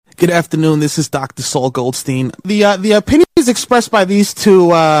Good afternoon. This is Dr. Saul Goldstein. The opinions expressed by these two,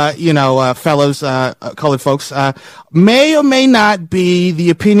 fellows, colored folks, may or may not be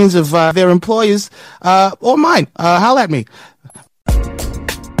the opinions of their employers or mine. Holla at me.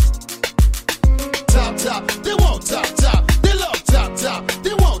 Top, top, they want top, top. They love top, top.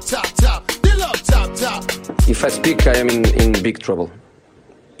 They want top, top. They love top, top. If I speak, I am in big trouble.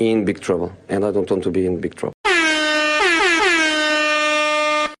 In big trouble. And I don't want to be in big trouble.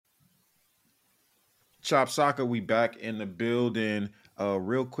 Chop Soccer, we back in the building.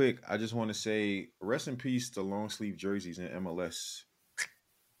 Real quick, I just want to say rest in peace to long sleeve jerseys in MLS.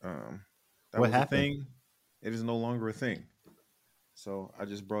 That what was happened? a thing. It is no longer a thing. So I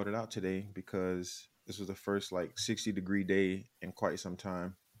just brought it out today because this was the first 60-degree day in quite some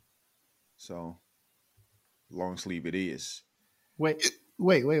time. So long sleeve it is. Wait.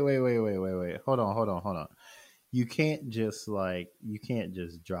 Hold on. You can't just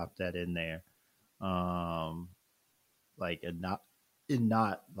drop that in there. And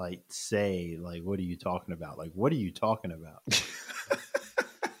not say what are you talking about? What are you talking about?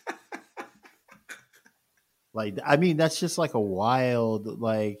 That's just a wild,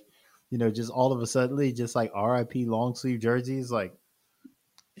 just all of a sudden, just RIP long sleeve jerseys.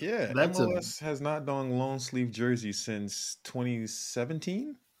 Yeah, MLS has not done long sleeve jerseys since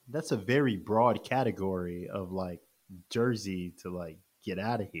 2017. That's a very broad category of jersey to get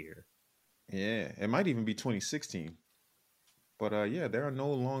out of here. Yeah, it might even be 2016. But there are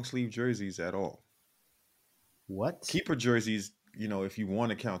no long sleeve jerseys at all. What? Keeper jerseys, if you want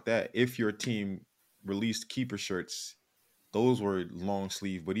to count that, if your team released keeper shirts, those were long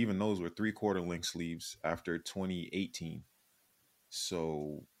sleeve, but even those were 3/4 length sleeves after 2018.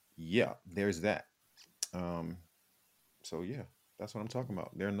 So yeah, there's that. So yeah, that's what I'm talking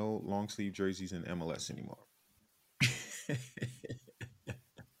about. There are no long sleeve jerseys in MLS anymore.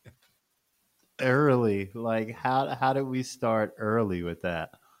 Early, how did we start early with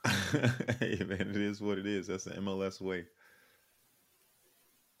that? Hey man, it is what it is. That's the MLS way.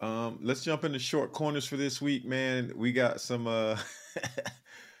 Let's jump into short corners for this week, man. We got some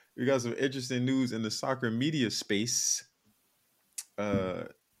we got some interesting news in the soccer media space.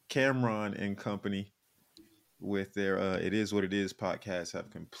 Cameron and company with their It Is What It Is podcast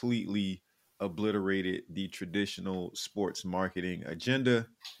have completely obliterated the traditional sports marketing agenda.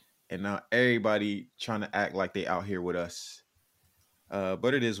 And now everybody trying to act like they out here with us.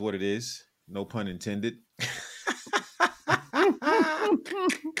 But it is what it is. No pun intended.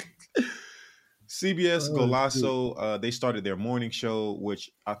 CBS Goalazo, they started their morning show,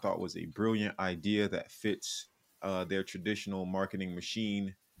 which I thought was a brilliant idea that fits their traditional marketing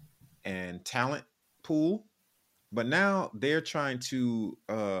machine and talent pool. But now they're trying to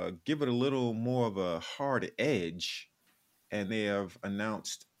give it a little more of a hard edge. And they have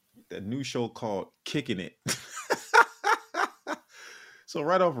announced a new show called Kickin It. So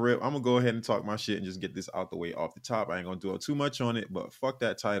right off rip, I'm gonna go ahead and talk my shit and just get this out the way off the top. I ain't gonna do too much on it, but fuck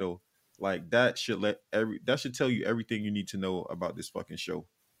that title. That should tell you everything you need to know about this fucking show.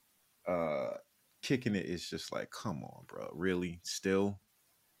 Kickin It is just come on, bro. Really? Still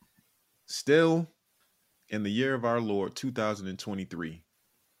in the year of our Lord 2023,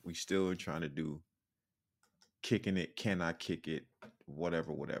 we still are trying to do Kickin It, can I kick it?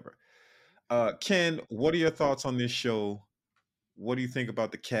 Whatever. Ken, what are your thoughts on this show? What do you think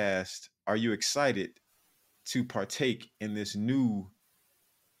about the cast? Are you excited to partake in this new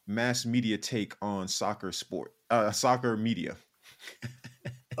mass media take on soccer media?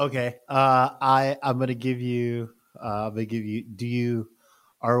 Okay. I'm gonna give you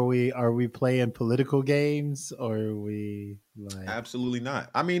are we playing political games or are we Absolutely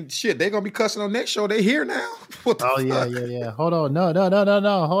not. I mean, shit, they're gonna be cussing on next show. They here now. What the fuck? Yeah. Hold on. No.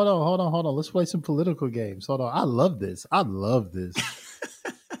 Hold on. Let's play some political games. Hold on. I love this. I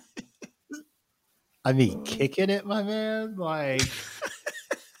mean, kicking it, my man.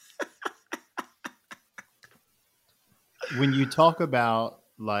 When you talk about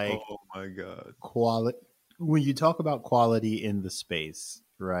oh my god, quality, when you talk about quality in the space,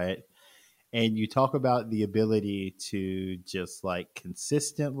 right? And you talk about the ability to just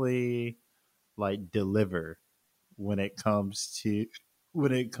consistently deliver when it comes to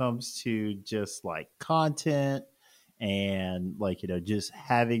just content and just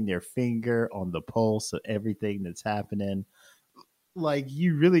having their finger on the pulse of everything that's happening.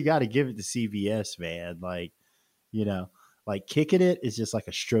 You really got to give it to CBS, man. Kicking It is just a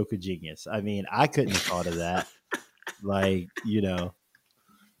stroke of genius. I mean, I couldn't have thought of that.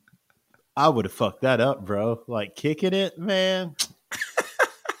 I would have fucked that up, bro. Kicking It, man.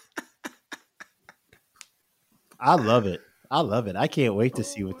 I love it. I love it. I can't wait to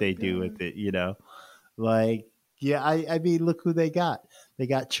see Oh what my they do god. with it. Like, yeah, I mean, look who they got. They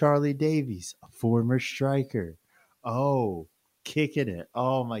got Charlie Davies, a former striker. Oh, kicking it.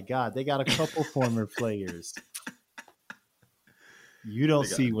 Oh my God, they got a couple former players. You don't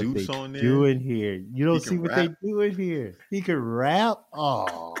They see got what Deuce they on there. doing here. You He don't see can what they rap. doing here. He can rap.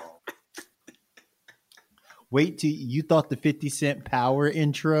 Oh, wait till you thought the 50 Cent Power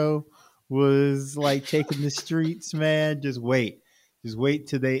intro was like taking the streets, man. Just wait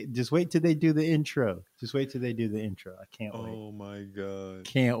till they do the intro. Just wait till they do the intro. I can't wait. Oh my god.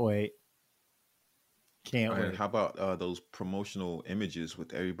 Can't wait. Can't And wait. how about those promotional images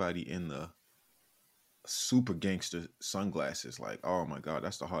with everybody in the super gangster sunglasses? Like, oh my god,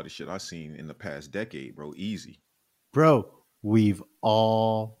 that's the hardest shit I've seen in the past decade, bro. Easy. Bro, we've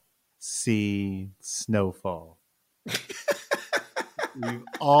all seen Snowfall. We've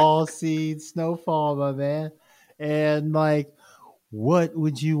all seen Snowfall, my man. And like, what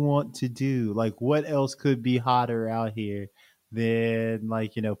would you want to do? Like, what else could be hotter out here than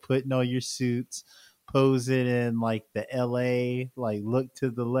like, putting on your suits, posing in like the LA, like look to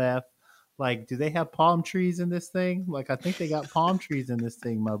the left. Like, do they have palm trees in this thing? Like, I think they got palm trees in this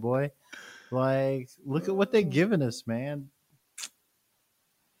thing, my boy. Like, look at what they're giving us, man.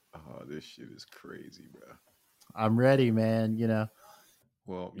 Oh, this shit is crazy, bro. I'm ready, man.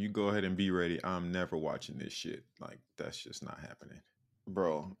 Well, you go ahead and be ready. I'm never watching this shit. Like, that's just not happening.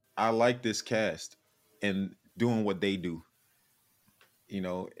 Bro, I like this cast and doing what they do.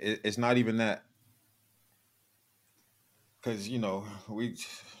 It's not even that because,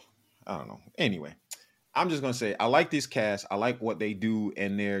 I don't know. Anyway, I'm just going to say I like this cast. I like what they do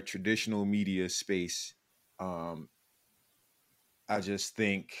in their traditional media space. Um, I just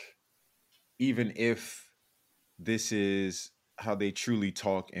think even if this is how they truly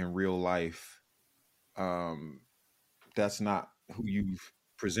talk in real life, um, that's not who you've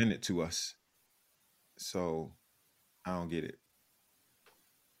presented to us. So I don't get it.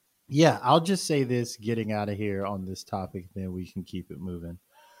 Yeah, I'll just say this getting out of here on this topic, then we can keep it moving.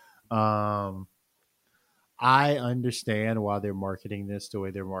 Um, I understand why they're marketing this the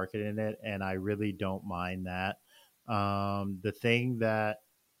way they're marketing it, and I really don't mind that. The thing that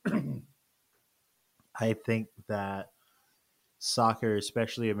I think that soccer,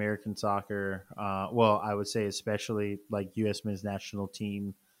 especially American soccer, well, I would say especially like U.S. men's national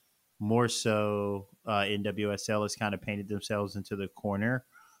team, more so in WSL, has kind of painted themselves into the corner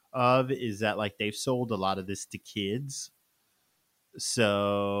of is that like they've sold a lot of this to kids.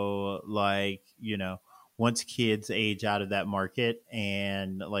 So, like, once kids age out of that market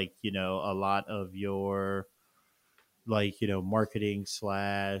and like, a lot of your like, marketing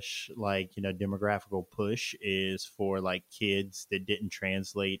slash like, demographical push is for like kids that didn't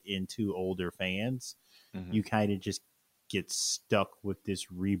translate into older fans, Hmm. you kind of just get stuck with this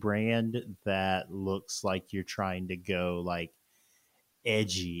rebrand that looks like you're trying to go like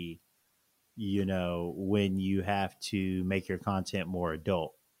edgy, when you have to make your content more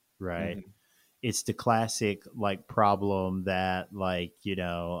adult, right? Hmm. It's the classic like problem that like,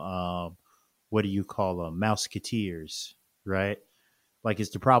 what do you call them? Mouseketeers, right? Like it's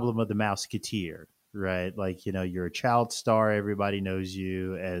the problem of the Mouseketeer, right? Like, you're a child star, everybody knows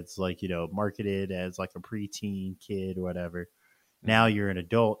you as like, marketed as like a preteen kid or whatever. Now Hmm. you're an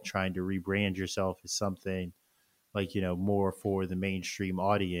adult trying to rebrand yourself as something like, more for the mainstream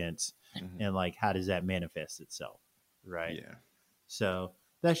audience. Hmm. And like, how does that manifest itself? Right. Yeah. So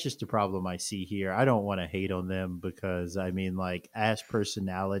that's just a problem I see here. I don't want to hate on them because I mean, like, as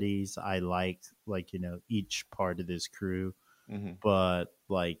personalities, I like, each part of this crew. Hmm. But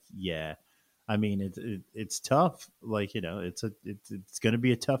like, yeah, I mean, it's tough. Like, it's going to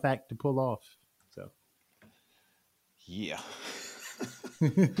be a tough act to pull off. So, Yeah.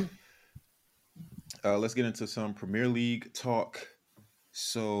 Let's get into some Premier League talk.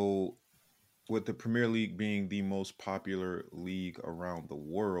 So, with the Premier League being the most popular league around the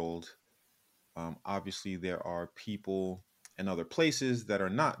world, obviously there are people in other places that are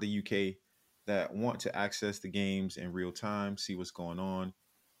not the UK that want to access the games in real time, see what's going on,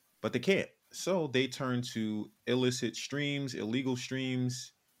 but they can't. So they turn to illicit streams, illegal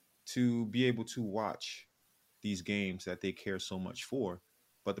streams to be able to watch these games that they care so much for.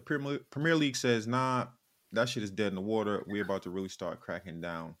 But the Premier League says, nah, that shit is dead in the water. We're about to really start cracking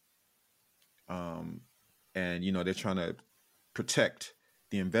down. Um, and, they're trying to protect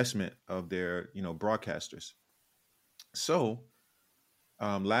the investment of their, broadcasters. So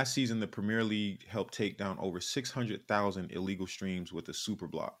last season, the Premier League helped take down over 600,000 illegal streams with a super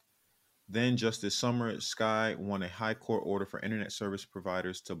block. Then, just this summer, Sky won a high court order for internet service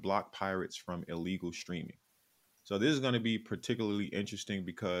providers to block pirates from illegal streaming. So this is going to be particularly interesting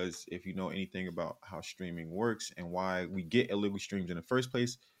because if you know anything about how streaming works and why we get illegal streams in the first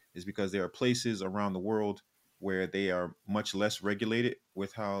place, is because there are places around the world where they are much less regulated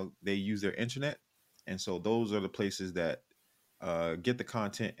with how they use their internet. And so those are the places that get the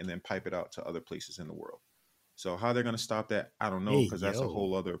content and then pipe it out to other places in the world. So how they're going to stop that, I don't know, Hey, because that's a yo.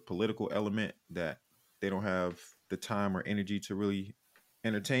 whole other political element that they don't have the time or energy to really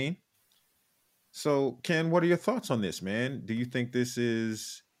entertain. So, Ken, what are your thoughts on this, man? Do you think this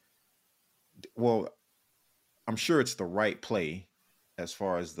is, well, I'm sure it's the right play as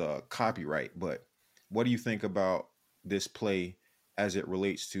far as the copyright, but what do you think about this play as it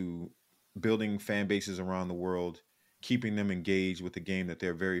relates to building fan bases around the world, keeping them engaged with the game that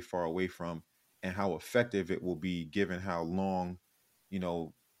they're very far away from, and how effective it will be given how long, you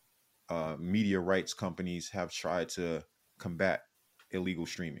know, media rights companies have tried to combat illegal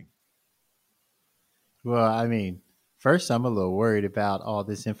streaming? Well, I mean, first, I'm a little worried about all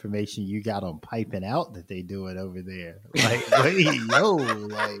this information you got on piping out that they doing over there. Like, wait, yo,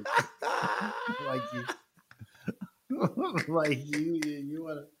 like you, like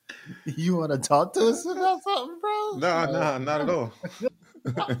you wanna talk to us about something, bro? No, no, not at all.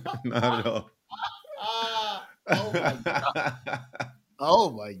 Not at all. Oh my god!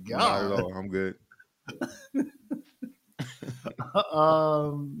 Oh my Not at god! all. I'm good.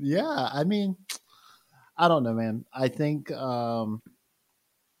 Yeah, I mean, I don't know, man. I think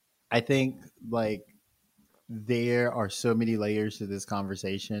like there are so many layers to this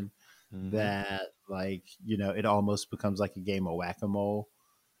conversation Hmm. that it almost becomes like a game of whack-a-mole,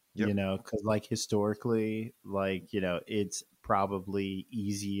 Yep. because like historically, it's probably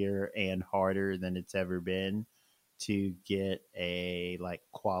easier and harder than it's ever been to get a like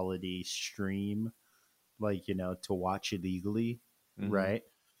quality stream, to watch illegally, Hmm. right?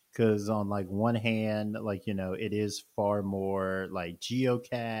 Because on like one hand, it is far more like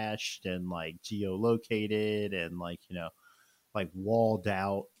geocached and like geolocated and like walled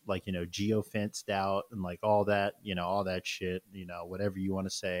out, geo fenced out and like all that shit, whatever you want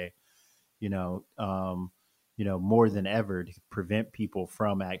to say, you know, um, more than ever to prevent people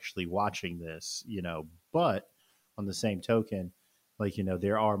from actually watching this, but on the same token,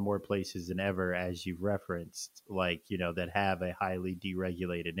 there are more places than ever, as you've referenced, that have a highly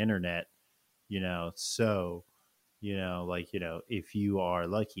deregulated internet, so, if you are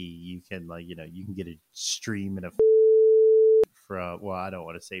lucky, you can you can get a stream and a from, well, I don't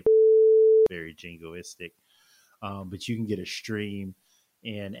want to say very jingoistic, but you can get a stream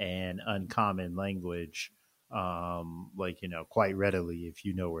in an uncommon language, quite readily if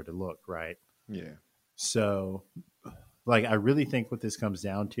you know where to look, right? Yeah. So, I really think what this comes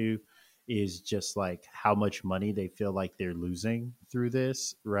down to is just like how much money they feel like they're losing through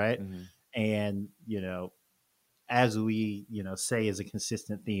this, right? Hmm. And as we say as a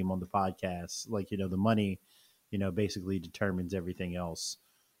consistent theme on the podcast, the money basically determines everything else.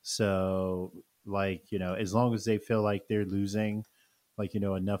 So as long as they feel like they're losing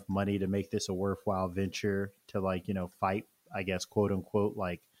enough money to make this a worthwhile venture to fight, I guess, quote unquote,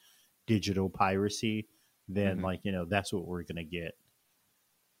 like digital piracy, then Hmm. that's what we're gonna get.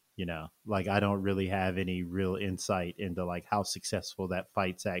 I don't really have any real insight into like how successful that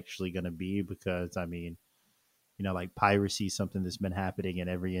fight's actually gonna be, because I mean, like piracy is something that's been happening in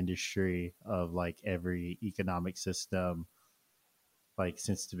every industry of like every economic system, like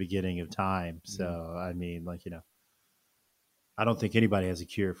since the beginning of time. Hmm. So I mean, I don't think anybody has a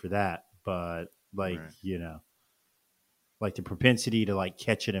cure for that, but Right. like the propensity to like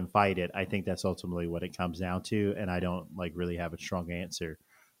catch it and fight it, I think that's ultimately what it comes down to. And I don't like really have a strong answer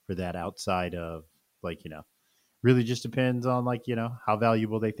for that outside of really just depends on how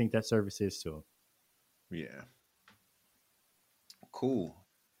valuable they think that service is to them. Yeah. Cool.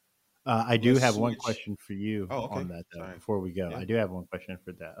 I do Let's have one switch. question for you Oh, on okay. that though. Sorry. Before we go, Yeah. I do have one question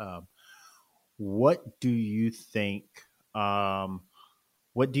for that. What do you think? Um,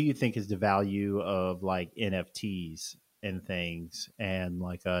 what do you think is the value of like NFTs and things, and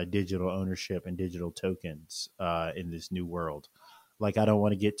like digital ownership and digital tokens in this new world? Like, I don't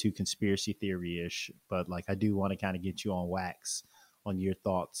want to get too conspiracy theory ish, but like I do want to kind of get you on wax on your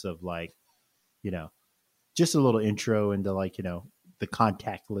thoughts of like you know just a little intro into the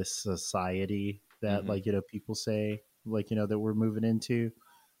contactless society that Hmm. people say that we're moving into,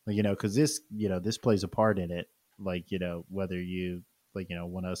 because this this plays a part in it, whether you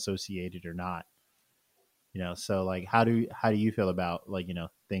want to associate it or not, so like how do you feel about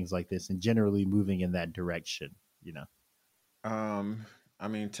things like this and generally moving in that direction, you know Um, I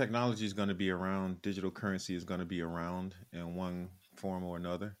mean, technology is going to be around. Digital currency is going to be around in one form or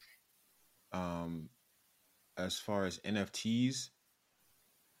another. Um, as far as NFTs,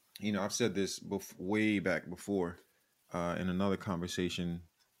 I've said this way back before in another conversation.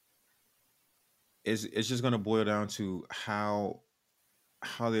 It's just going to boil down to how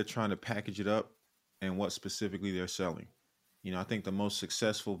they're trying to package it up and what specifically they're selling. I think the most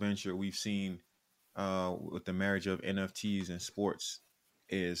successful venture we've seen with the marriage of NFTs and sports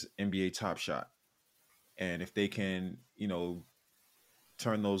is NBA Top Shot. And if they can,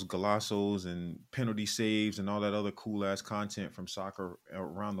 turn those golazos and penalty saves and all that other cool ass content from soccer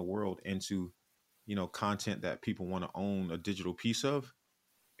around the world into, content that people want to own a digital piece of,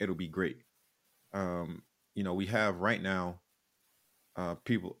 it'll be great. We have right now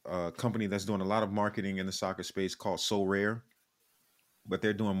people a company that's doing a lot of marketing in the soccer space called So Rare, but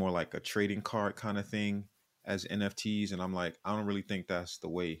they're doing more like a trading card kind of thing as NFTs, and I'm like, I don't really think that's the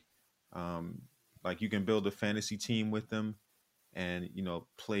way. Um, like you can build a fantasy team with them, and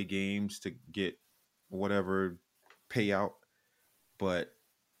play games to get whatever payout, but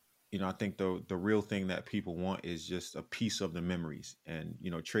I think the real thing that people want is just a piece of the memories, and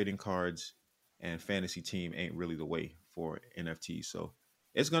trading cards and fantasy team ain't really the way for NFTs. So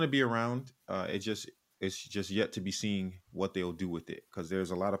it's going to be around. It's just yet to be seen what they'll do with it, because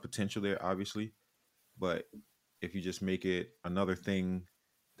there's a lot of potential there, obviously. But if you just make it another thing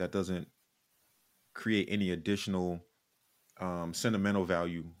that doesn't create any additional sentimental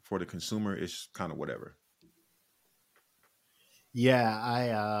value for the consumer, it's kind of whatever. Yeah,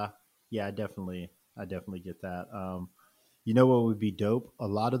 I definitely get that. You know what would be dope? A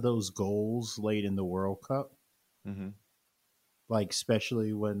lot of those goals late in the World Cup, Mm-hmm. like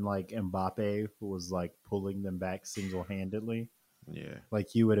especially when like Mbappe was like pulling them back single handedly. Yeah,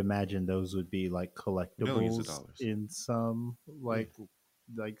 Like you would imagine those would be like millions of collectibles dollars. in some Yeah,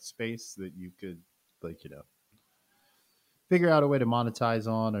 like space that you could like figure out a way to monetize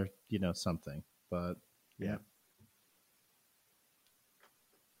on, or something. But yeah. yeah,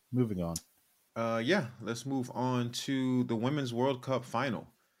 moving on. Yeah, let's move on to the Women's World Cup final.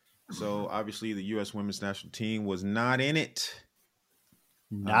 So obviously the U.S. Women's National Team was not in it.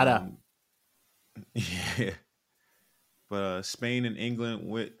 Nada. Um, yeah, but Spain and England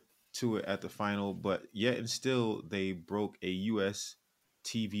went to it at the final, but yet and still they broke a U.S.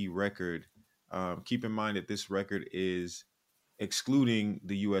 TV record. Keep in mind that this record is excluding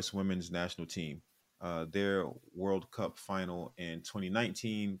the U.S. Women's National Team. Their World Cup final in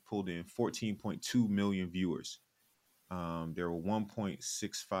 2019 pulled in 14.2 million viewers. There were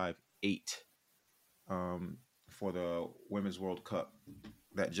 1.658 for the Women's World Cup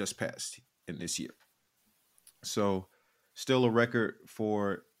that just passed in this year. So, still a record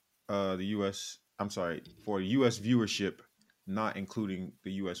for the U.S. I'm sorry, for U.S. viewership, not including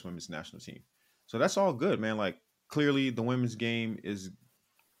the U.S. Women's National Team. So that's all good, man. Like clearly, the women's game is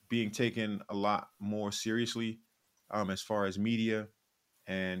being taken a lot more seriously as far as media,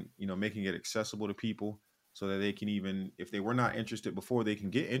 and making it accessible to people so that they can, even if they were not interested before, they can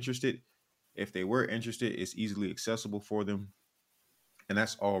get interested. If they were interested, it's easily accessible for them, and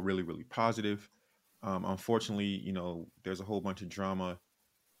that's all really really positive. Unfortunately, there's a whole bunch of drama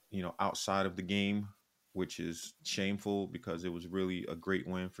outside of the game, which is shameful because it was really a great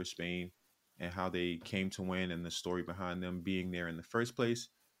win for Spain and how they came to win and the story behind them being there in the first place.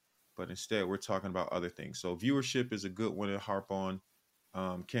 But instead, we're talking about other things. So viewership is a good one to harp on.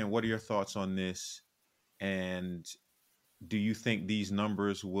 Ken, what are your thoughts on this? And do you think these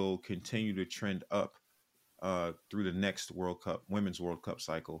numbers will continue to trend up through the next World Cup, Women's World Cup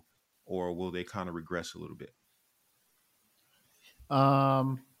cycle, or will they kind of regress a little bit?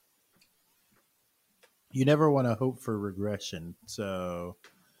 Um, you never want to hope for regression, so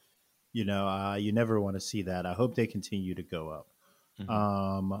you never want to see that. I hope they continue to go up.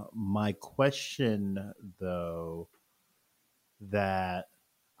 Mm-hmm. My question, though, that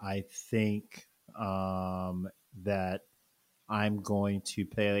I think that I'm going to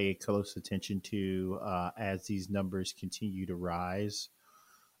pay close attention to as these numbers continue to rise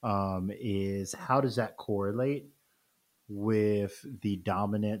is how does that correlate with the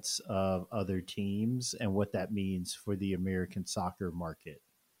dominance of other teams and what that means for the American soccer market,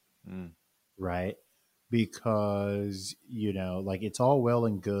 Mm. right? Because, like it's all well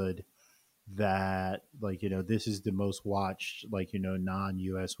and good that, like, this is the most watched, like, non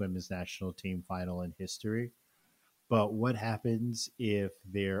US women's national team final in history. But what happens if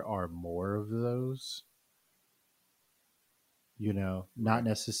there are more of those? Not Right.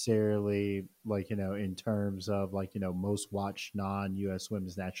 necessarily like, in terms of like, most watched non US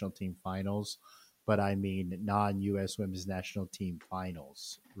women's national team finals, but I mean non US women's national team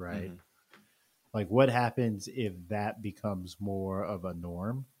finals, right? Mm-hmm. Like, what happens if that becomes more of a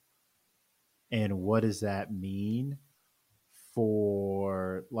norm? and what does that mean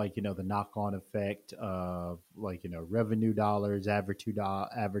for, like, the knock-on effect of, like, revenue dollars,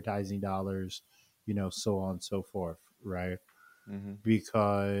 advertising dollars, so on and so forth, right? Mm-hmm.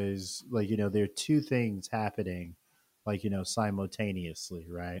 Because, like, there are two things happening, like, simultaneously,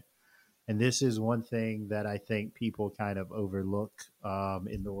 right? And this is one thing that I think people kind of overlook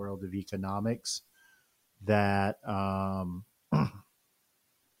in the world of economics, that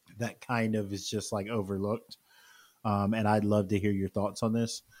that kind of is just like overlooked. And I'd love to hear your thoughts on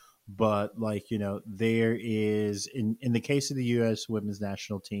this. But, like, there is, in the case of the U.S. women's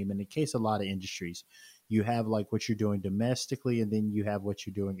national team, in the case of a lot of industries, you have like what you're doing domestically, and then you have what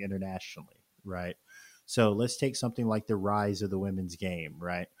you're doing internationally, right? So let's take something like the rise of the women's game,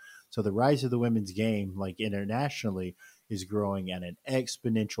 right? So the rise of the women's game, like internationally, is growing at an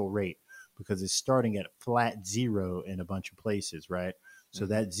exponential rate because it's starting at flat zero in a bunch of places, right? So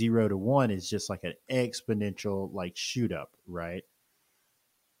Mm-hmm. that 0 to 1 is just like an exponential like shoot up, right?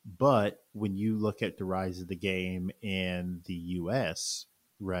 But when you look at the rise of the game in the US,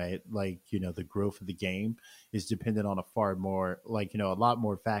 right, like, the growth of the game is dependent on a far more, like, a lot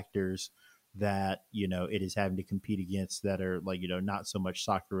more factors that, it is having to compete against, that are like, not so much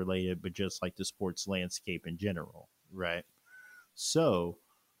soccer related, but just like the sports landscape in general, right? So,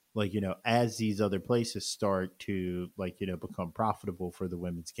 like, as these other places start to, like, become profitable for the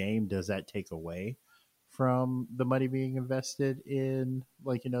women's game, does that take away from the money being invested in,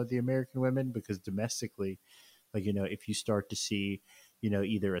 like, the American women? Because domestically, like, if you start to see,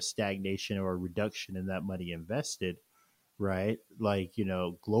 either a stagnation or a reduction in that money invested, right, like,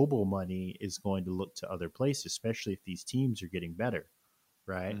 global money is going to look to other places, especially if these teams are getting better,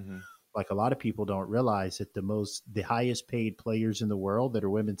 right? Mm-hmm. Like, a lot of people don't realize that the highest paid players in the world that are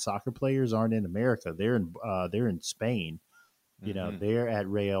women's soccer players aren't in America. They're in Spain. Mm-hmm. They're at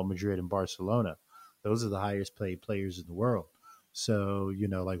Real Madrid and Barcelona. Those are the highest paid players in the world. So,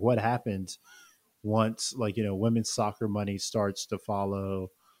 like, what happens once, like, women's soccer money starts to follow,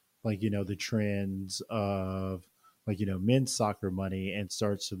 like, the trends of, like, men's soccer money, and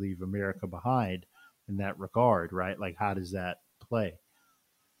starts to leave America behind in that regard, right? Like, how does that play?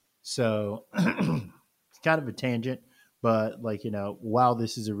 So it's kind of a tangent, but, like, while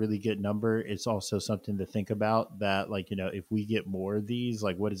this is a really good number, it's also something to think about, that, like, if we get more of these,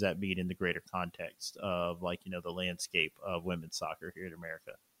 like, what does that mean in the greater context of, like, the landscape of women's soccer here in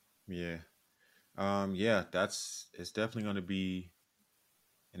America? Yeah. Yeah, it's definitely going to be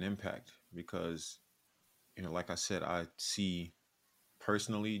an impact because, like I said, I see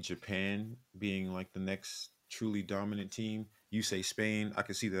personally Japan being like the next truly dominant team. You say Spain, I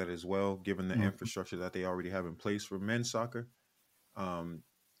can see that as well, given the Mm-hmm. infrastructure that they already have in place for men's soccer. Um,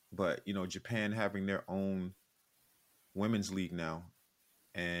 but Japan having their own women's league now,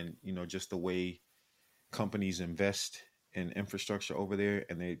 and just the way companies invest in infrastructure over there,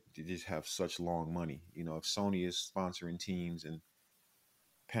 and they just have such long money. If Sony is sponsoring teams and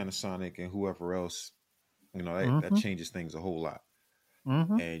Panasonic and whoever else, that Mm-hmm. changes things a whole lot.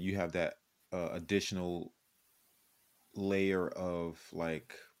 Mm-hmm. And you have that additional layer of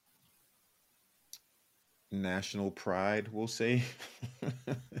like national pride, we'll say,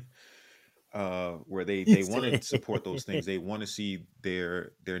 where they want to support those things. They want to see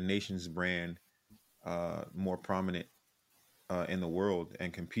their nation's brand more prominent in the world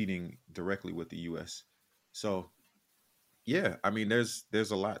and competing directly with the U.S. So yeah, I mean, there's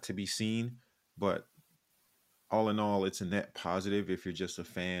a lot to be seen, but all in all, it's a net positive if you're just a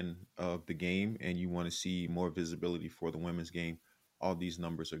fan of the game and you want to see more visibility for the women's game. All these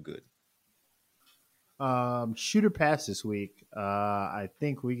numbers are good. Shooter pass this week. I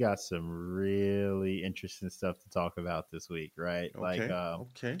think we got some really interesting stuff to talk about this week, right? Like, Okay,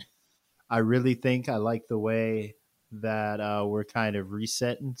 okay. I really think I like the way that we're kind of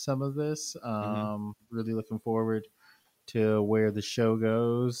resetting some of this. Mm-hmm. Really looking forward to where the show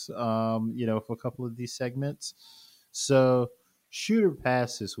goes, for a couple of these segments. So, shooter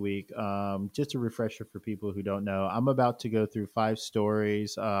pass this week. Just a refresher for people who don't know, I'm about to go through 5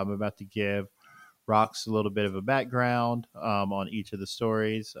 stories. I'm about to give Rox a little bit of a background on each of the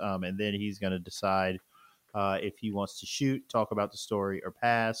stories, and then he's going to decide if he wants to shoot, talk about the story, or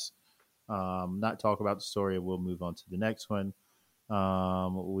pass. Not talk about the story. We'll move on to the next one.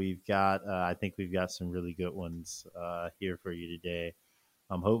 We've got, I think we've got some really good ones here for you today.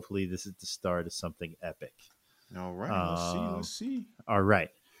 Hopefully, this is the start of something epic. All right, let's see. Um, Let's see. all right.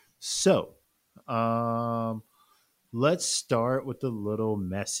 So, um, let's start with a little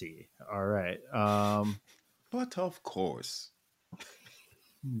messy. All right. But of course,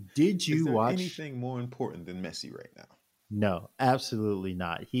 Did is you there watch? anything more important than Messi right now? No, absolutely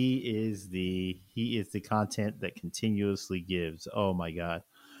not. He is the content that continuously gives. Oh my god.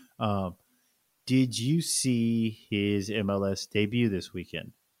 Um, did you see his MLS debut this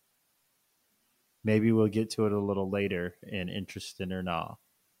weekend? Maybe we'll get to it a little later in Interesting or Not.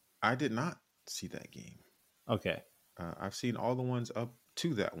 I did not see that game. Okay. I've seen all the ones up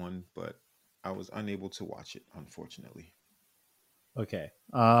to that one, but I was unable to watch it, unfortunately. Okay.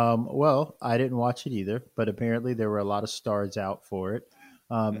 Well, I didn't watch it either, but apparently there were a lot of stars out for it.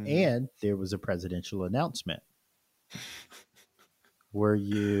 Hmm. And there was a presidential announcement. Were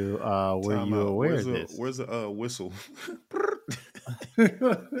you Time out. aware of this? Where's the whistle?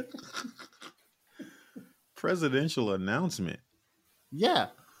 Presidential announcement Yeah.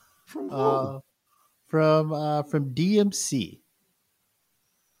 from who? Uh, from DMC.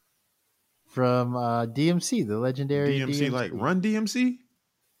 From DMC, the legendary DMC, like DMC. Run DMC?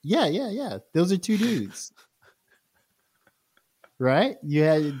 Yeah. Those are two dudes. Right? You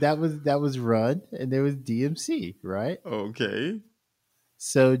had that was Run and there was DMC, right? Okay.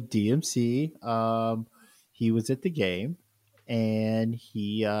 So DMC, he was at the game, and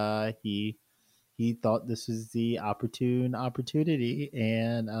he thought this was the opportunity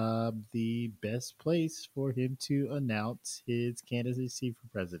and the best place for him to announce his candidacy for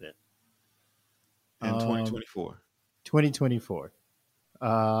president. In Um, 2024. 2024.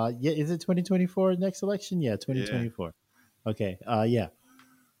 Yeah, is it 2024 next election? Yeah, Yeah. 2024. Okay. Yeah.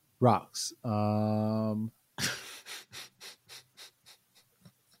 Rocks.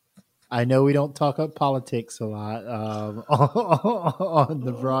 I know we don't talk about politics a lot on the Oh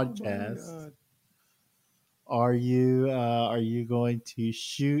my broadcast. God. Are you going to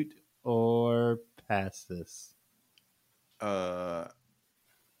shoot or pass this? Uh,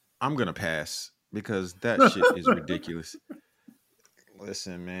 I'm gonna pass because that shit is ridiculous.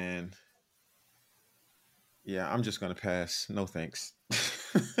 Listen, man. Yeah, I'm just gonna pass. No thanks.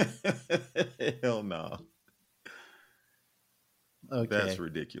 Hell no. That's Okay.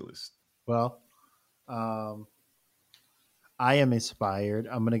 ridiculous. Well, um, I am inspired.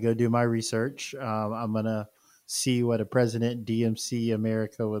 I'm gonna go do my research. I'm gonna see what a president DMC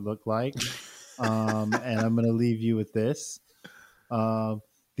America would look like, and I'm gonna leave you with this. Um,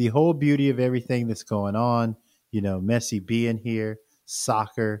 the whole beauty of everything that's going on, Messi being here,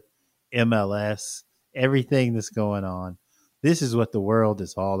 soccer, MLS, everything that's going on. This is what the world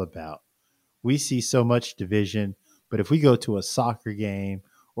is all about. We see so much division, but if we go to a soccer game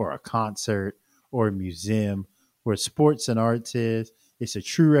or a concert or a museum where sports and arts is, it's a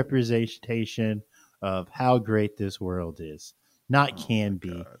true representation of how great this world is. Not Oh my can be,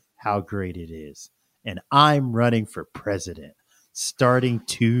 god. how great it is. And I'm running for president starting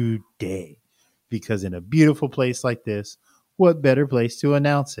today because in a beautiful place like this, what better place to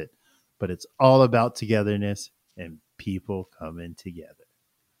announce it? But it's all about togetherness and people coming together.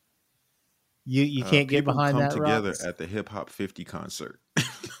 You can't get People behind come that, together Rocks. at the Hip Hop 50 concert. You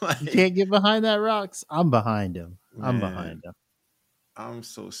Like, can't get behind that, Rocks. I'm behind him. I'm man, behind him. I'm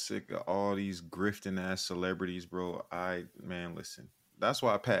so sick of all these grifting ass celebrities, bro. Man, listen. That's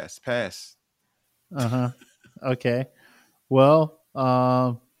why I passed. Pass. Uh huh. Okay. Well,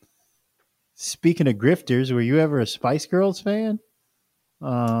 speaking of grifters, were you ever a Spice Girls fan?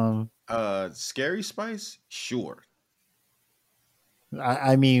 Um, Scary Spice? Sure.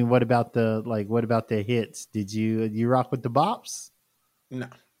 I mean, what about the hits? Did you rock with the bops? No.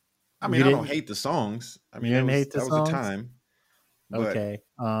 I mean, You I don't didn't. hate the songs. I You mean, didn't hate the that was a songs. time. But Okay.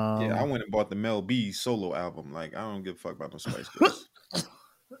 yeah, I went and bought the Mel B solo album. Like, I don't give a fuck about no Spice Girls.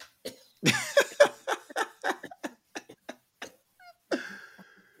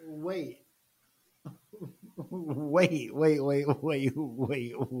 Wait. Wait. What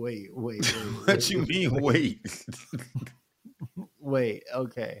you mean, wait? Wait.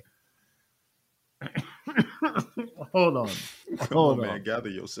 Okay. Hold on. Come Hold on, on. man. Gather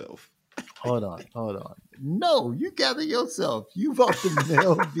yourself. Hold on. No, you gather yourself. You bought the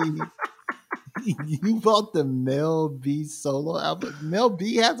Mel B. You bought the Mel B solo album. Mel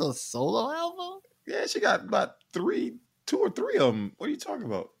B has a solo album? Yeah, she got about two or three of them. What are you talking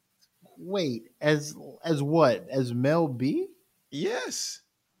about? Wait, as what? As Mel B? Yes.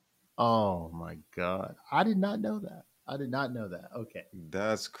 Oh my god. I did not know that. Okay.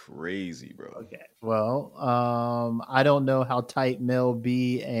 That's crazy, bro. Okay. Well, I don't know how tight Mel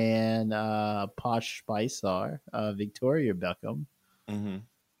B and Posh Spice are, Victoria Beckham, Hmm.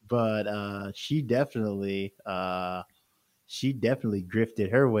 but she definitely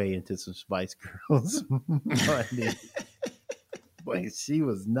grifted her way into some Spice Girls. but she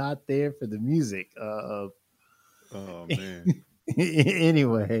was not there for the music. Oh man.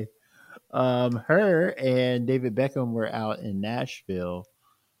 Anyway, Her and David Beckham were out in Nashville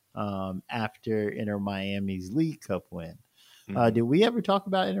after Inter Miami's League Cup win. Mhm. Did we ever talk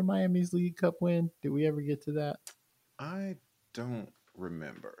about Inter Miami's League Cup win? Did we ever get to that? I don't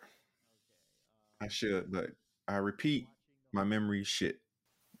remember. I should, but I repeat, my memory shit.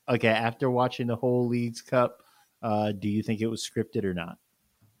 Okay, after watching the whole League's Cup, do you think it was scripted or not?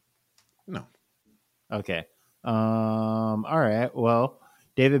 No. Okay. All right. Well,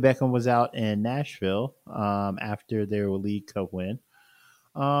 David Beckham was out in Nashville after their League Cup win.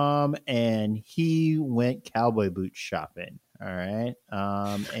 And he went cowboy boot shopping. All right.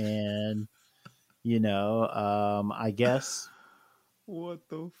 And I guess What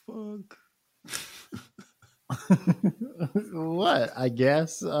the fuck? what? I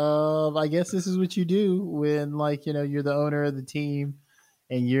guess this is what you do when you're the owner of the team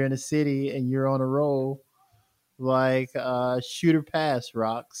and you're in a city and you're on a roll. Like shoot or pass,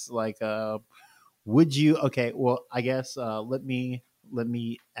 rocks. Like would you okay, well, I guess let me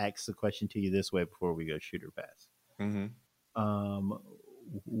ask the question to you this way before we go shoot or pass. Mm-hmm. Um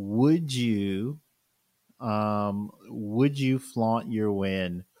would you flaunt your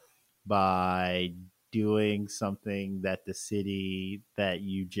win by doing something that the city that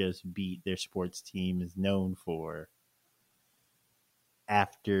you just beat their sports team is known for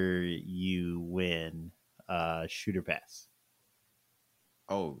after you win shoot or pass?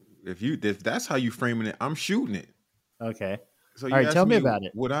 Oh, if that's how you framing it, I'm shooting it. Okay. So All you right, asked tell me me, about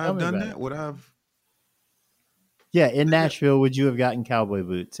it. would I Tell have me done about that? it. Would I have? Yeah, in Nashville, would you have gotten cowboy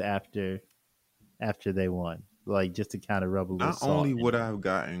boots after they won? Like just to kind of rub a little Not salt only in would it. I have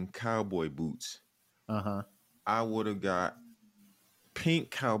gotten cowboy boots, Uh-huh. I would have got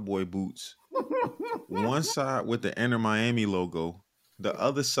pink cowboy boots. One side with the Inter Miami logo, the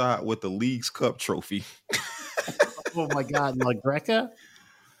other side with the League's Cup trophy. Oh my God, La Greca?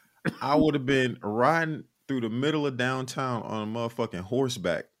 I would have been riding through the middle of downtown on a motherfucking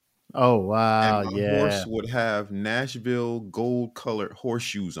horseback. Oh And wow, my yeah. horse would have Nashville gold colored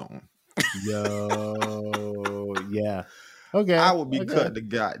horseshoes on. Yo, yeah. Okay, I would be okay. cutting the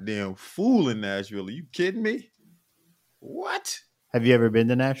goddamn fool in Nashville. Are you kidding me? What? Have you ever been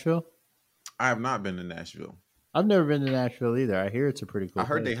to Nashville? I have not been to Nashville. I've never been to Nashville either. I hear it's a pretty I cool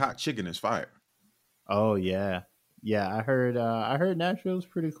heard place. they hot chicken is fire. Oh yeah, yeah. I heard Nashville's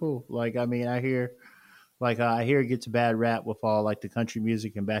pretty cool. Like I mean, I hear it gets a bad rap with all like the country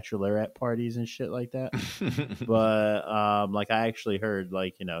music and bachelorette parties and shit like that. But like I actually heard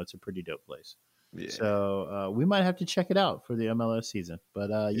it's a pretty dope place. Yeah. So we might have to check it out for the MLS season. But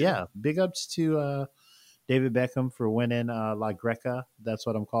Yeah. yeah, big ups to David Beckham for winning La Greca. That's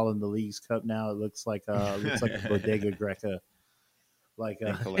what I'm calling the League's Cup now. It looks like a Bodega Greca, like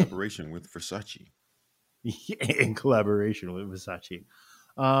In collaboration with Versace. in collaboration with Versace.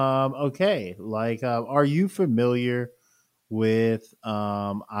 Okay, like are you familiar with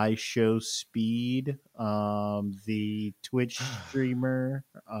Ishowspeed, the Twitch streamer?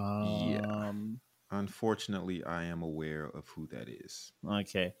 Yeah. Unfortunately, I am aware of who that is.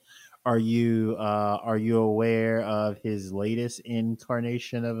 Okay. Are you aware of his latest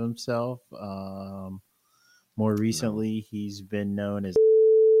incarnation of himself? More No. recently, he's been known as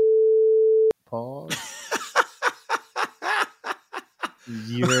Pause.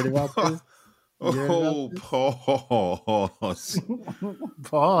 You heard about this? You heard about Oh, this? pause.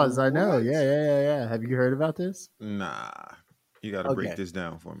 Pause. I know. What? Yeah. Have you heard about this? Nah. You got to break Okay. this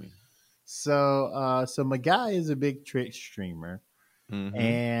down for me. So my guy is a big Twitch streamer, Mm-hmm.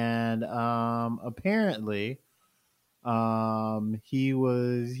 and apparently, he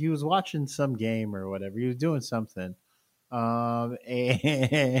was watching some game or whatever. He was doing something,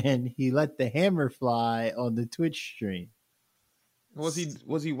 and he let the hammer fly on the Twitch stream. Was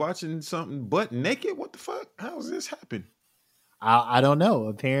he watching something butt naked? What the fuck? How does this happen? I don't know.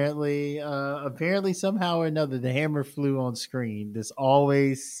 Apparently, somehow or another, the hammer flew on screen. This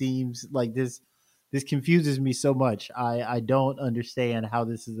always seems like this. This confuses me so much. I don't understand how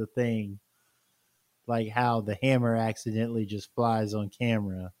this is a thing. Like how the hammer accidentally just flies on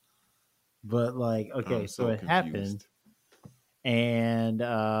camera. But like, okay, I'm so so it happened, confused. and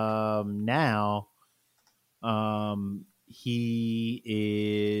now, he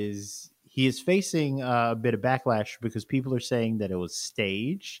is facing a bit of backlash because people are saying that it was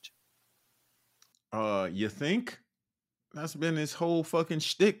staged. You think? That's been his whole fucking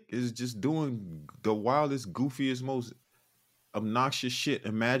shtick, is just doing the wildest, goofiest, most obnoxious shit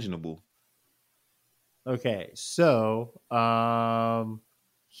imaginable. Okay, so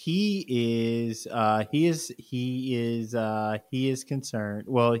he is concerned.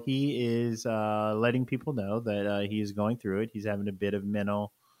 Well, he is letting people know that he is going through it. He's having a bit of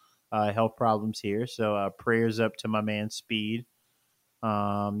mental health problems here. So prayers up to my man Speed. Or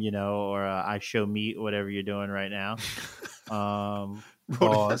Ishowmeat, whatever you're doing right now. Bro,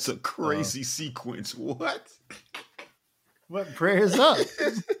 that's Pause. a crazy sequence. What? What prayers up?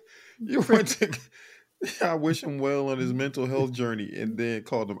 You went to. I wish him well on his mental health journey, and then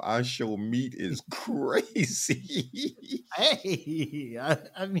called him "I show meat" is crazy. Hey,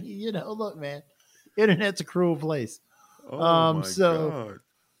 I mean, look, man, internet's a cruel place. Oh my So,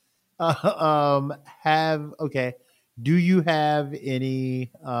 god! okay. Do you have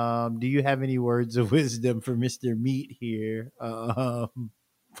any? Do you have any words of wisdom for Mister Meat here?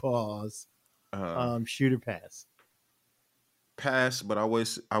 Pause. Shoot or pass. Pass, but I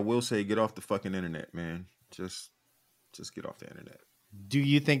will say, get off the fucking internet, man. Just get off the internet. Do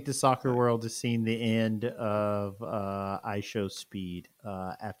you think the soccer Like, world has seen the end of Ishowspeed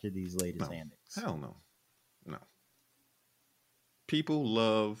after these latest no, antics? hell no, no. People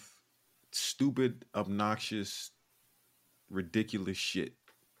love stupid, obnoxious, ridiculous shit,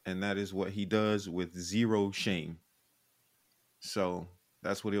 and that is what he does with zero shame. So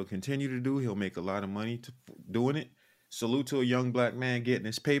that's what he'll continue to do. He'll make a lot of money doing it. Salute to a young black man getting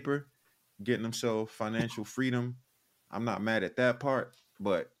his paper, getting himself financial freedom. I'm not mad at that part,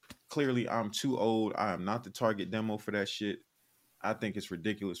 but clearly I'm too old. I am not the target demo for that shit. I think it's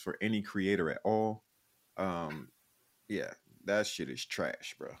ridiculous for any creator at all. Yeah, that shit is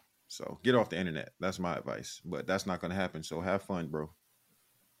trash, bro. So get off the internet. That's my advice. But that's not going to happen. So have fun, bro.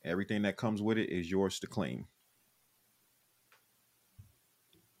 Everything that comes with it is yours to claim.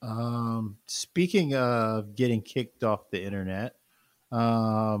 Speaking of getting kicked off the internet,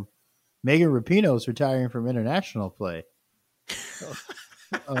 Megan Rapinoe is retiring from international play.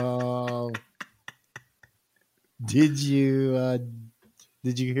 Did you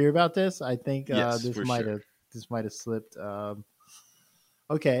hear about this? I think Yes, this for might sure. have slipped.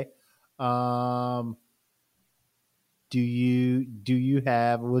 Okay. Do you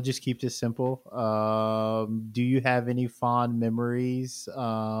have? We'll just keep this simple. Do you have any fond memories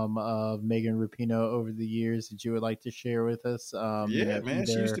of Megan Rapinoe over the years that you would like to share with us? Yeah, man.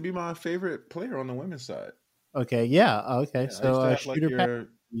 She used Either. to be my favorite player on the women's side. Okay, yeah, okay. Yeah, I used to So have like shooter pass. your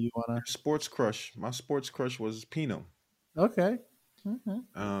You wanna? sports crush. My sports crush was Pinoe. Okay.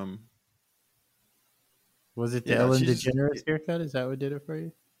 Mhm. Um, Was it the yeah, Ellen she's DeGeneres haircut? Is that what did it for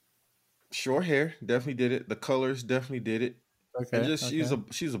you? short hair. Definitely did it. The colors definitely did it. And Okay. just Okay.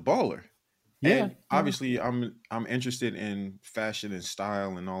 she's a baller. Yeah. And Yeah. obviously, I'm interested in fashion and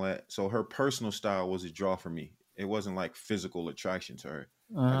style and all that. So her personal style was a draw for me. It wasn't like physical attraction to her.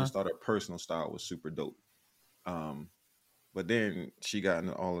 I Uh-huh. just thought her personal style was super dope. Um, but then she got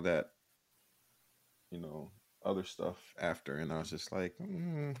into all of that, you know, other stuff after, and I was just like,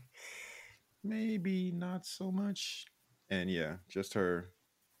 maybe not so much. And yeah, just her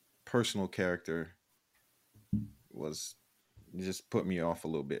personal character was just put me off a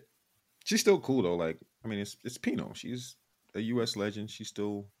little bit. She's still cool though. Like, I mean, it's Pinoe. She's a U.S. legend. She's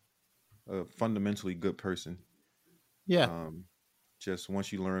still a fundamentally good person. Yeah. Um, just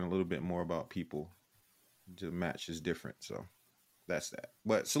once you learn a little bit more about people, the match is different. So that's that.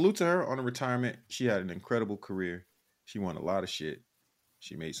 But salute to her on the retirement. She had an incredible career. She won a lot of shit.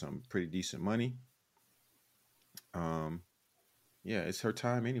 She made some pretty decent money. Um, yeah, it's her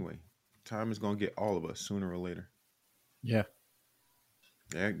time anyway. Time is gonna get all of us sooner or later. Yeah.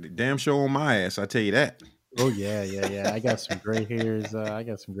 Yeah, damn show on my ass. I tell you that. Oh yeah, yeah, yeah. I got some gray hairs. I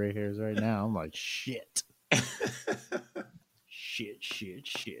got some gray hairs right now. I'm like shit.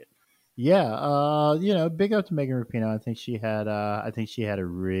 Shit. Yeah, big up to Megan Rapinoe. I think she had a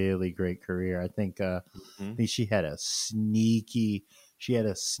really great career. I Mhm. think she had a sneaky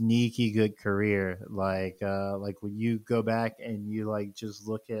good career. Like when you go back and you like just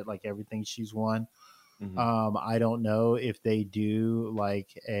look at like everything she's won. Mhm. I don't know if they do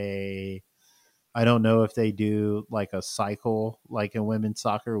I don't know if they do like a cycle like in women's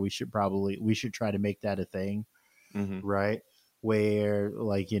soccer. We should try to make that a thing, Mhm. right? Where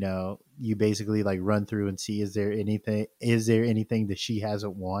like you basically like run through and see is there anything that she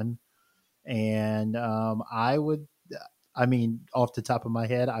hasn't won, and I mean off the top of my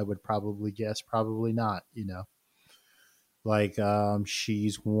head I would probably guess probably not. Like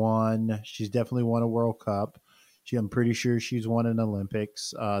she's definitely won a World Cup. I'm pretty sure she's won an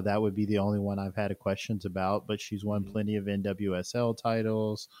Olympics. That would be the only one I've had questions about, but she's won Mhm. plenty of NWSL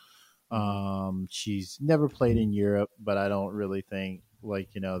titles. Mhm. She's never played in Europe, but I don't really think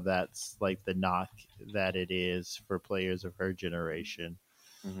that's like the knock that it is for players of her generation.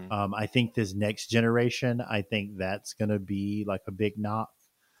 Mhm. I think this next generation, I think that's going to be like a big knock.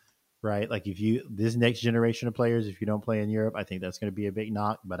 right? Like if you this next generation of players, if you don't play in Europe, I think that's going to be a big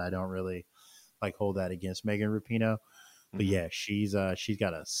knock. But I don't really like hold that against Megan Rapinoe. But Mhm. yeah, she's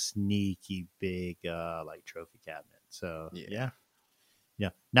got a sneaky big like trophy cabinet. So Yeah. yeah,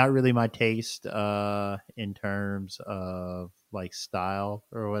 not really my taste in terms of like style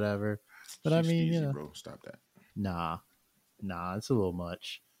or whatever. But I She's mean, skeezy, bro. Stop that. nah, it's a little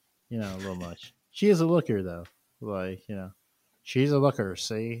much. A little much. She is a looker though. Like, she's a looker,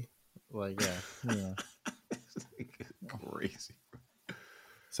 see? Like, yeah. Crazy.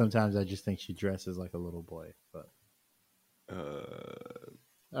 Sometimes I just think she dresses like a little boy. But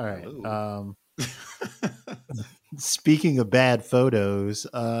all right. Hello. Speaking of bad photos,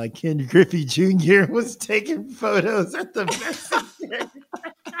 Ken Griffey Jr. was taking photos at the Messi game.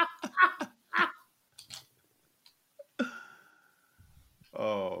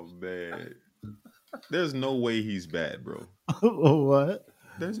 Oh man. There's no way he's bad, bro. What?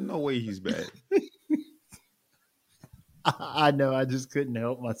 There's no way he's bad. I know. I just couldn't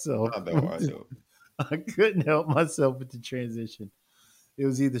help myself. I know. I couldn't help myself with the transition. It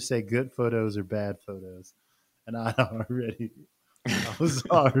was either say good photos or bad photos, and I was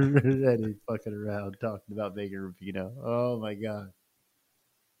already fucking around talking about Megan Rapinoe. Oh my god,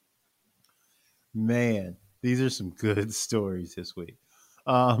 man, these are some good stories this week.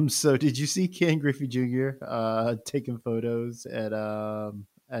 So did you see Ken Griffey Jr. Taking photos at a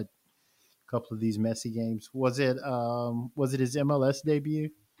couple of these Messi games? Was it his MLS debut?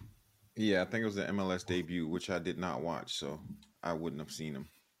 Yeah, I think it was the MLS debut, which I did not watch, so I wouldn't have seen him.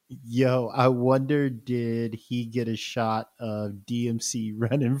 Yo, I wonder, did he get a shot of DMC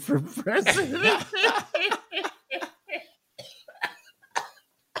running for president?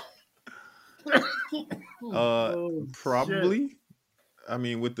 Oh, Probably. shit. I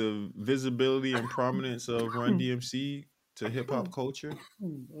mean, with the visibility and prominence of Run DMC to hip hop culture,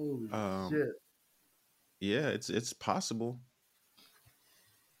 Oh, um, shit. yeah, it's possible.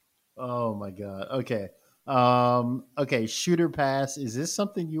 Oh my god. Okay. Okay, shooter pass. Is this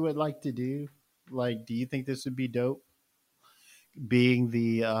something you would like to do? Like, do you think this would be dope? Being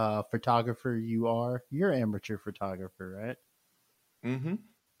the photographer you are, you're an amateur photographer, right? Mm-hmm.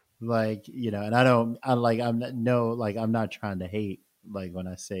 Like, and I don't, I like, I'm not, no, like, I'm not trying to hate, like, when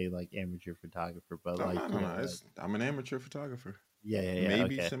I say like amateur photographer, but No, like, no, no, no. I'm an amateur photographer. yeah,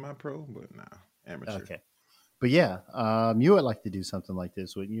 Maybe okay, semi-pro, but nah, amateur. okay. But yeah, you would like to do something like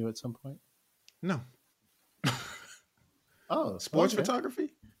this, wouldn't you, at some point? No. Oh, Sports okay.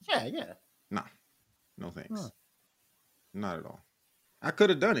 photography? Yeah. Nah, no Huh. thanks. Not at all. I could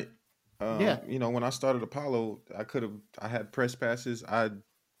have done it. Yeah. When I started Apollo, I had press passes. I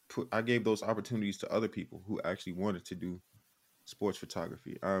gave those opportunities to other people who actually wanted to do sports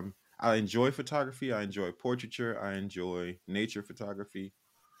photography. I enjoy photography. I enjoy portraiture. I enjoy nature photography.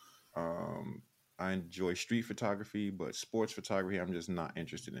 Um, I enjoy street photography, but sports photography, I'm just not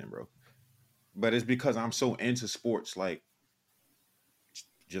interested in, bro. But it's because I'm so into sports, like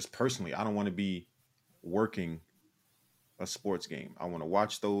just personally. I don't want to be working a sports game. I want to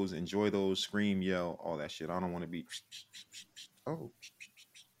watch those, enjoy those, scream, yell, all that shit. I don't want to be oh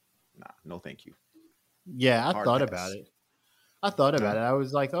nah, no thank you. Yeah, I Hard thought about pass. it. I thought Huh? about it. I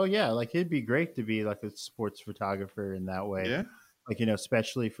was like, oh yeah, like it'd be great to be like a sports photographer in that way. Yeah. Like,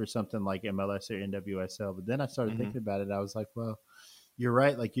 especially for something like MLS or NWSL. But then I started Hmm. thinking about it. I was like, well, you're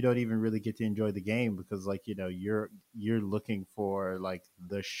right. Like, you don't even really get to enjoy the game because, like, you're looking for like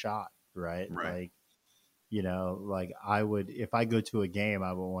the shot, right? Right. Like I would, if I go to a game,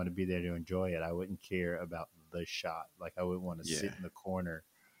 I would want to be there to enjoy it. I wouldn't care about the shot. Like, I wouldn't want to Yeah. sit in the corner,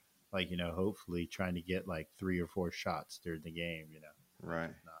 like, hopefully trying to get like 3 or 4 shots during the game. Right.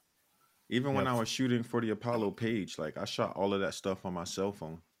 Not, Even when I f- was shooting for the Apollo page, like I shot all of that stuff on my cell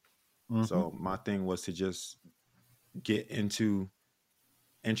phone. mhm. So my thing was to just get into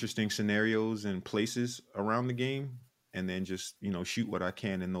interesting scenarios and places around the game and then just, shoot what I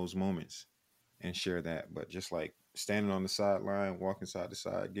can in those moments and share that. But just like standing on the sideline, walking side to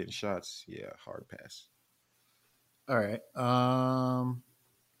side, getting shots, yeah, hard pass. All right.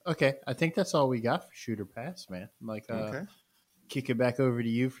 Okay. I think that's all we got for shooter pass, man. Like, Okay. kick it back over to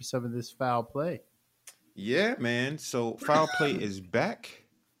you for some of this foul play. Yeah, man. So foul play is back.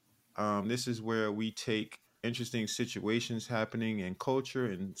 This is where we take interesting situations happening in culture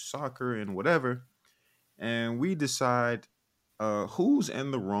and soccer and whatever, and we decide who's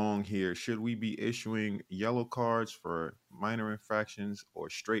in the wrong here. Should we be issuing yellow cards for minor infractions or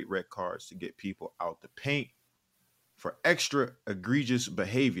straight red cards to get people out the paint for extra egregious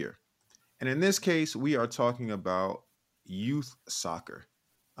behavior? And in this case, we are talking about youth soccer.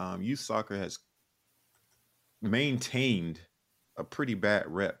 Youth soccer has maintained a pretty bad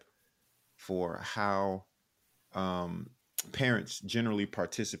rep for how parents generally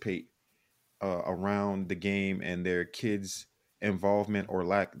participate around the game and their kids' involvement or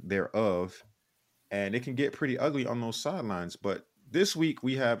lack thereof. And it can get pretty ugly on those sidelines. But this week,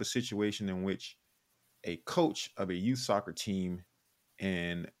 we have a situation in which a coach of a youth soccer team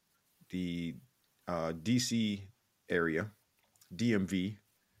in the DC area, DMV,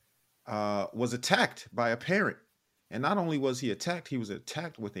 was attacked by a parent. And not only was he was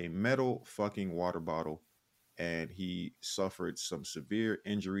attacked with a metal fucking water bottle. And he suffered some severe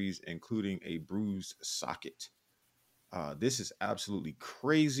injuries, including a bruised socket. This is absolutely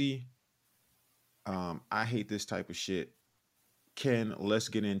crazy. I hate this type of shit. Ken, let's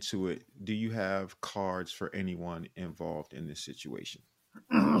get into it. Do you have cards for anyone involved in this situation?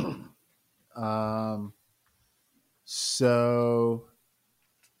 So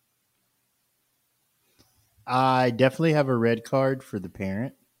I definitely have a red card for the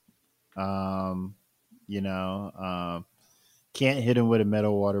parent. Can't hit him with a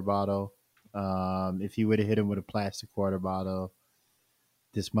metal water bottle. If you would have hit him with a plastic water bottle,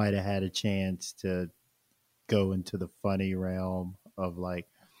 this might have had a chance to go into the funny realm of like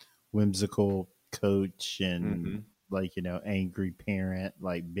whimsical coach and angry parent,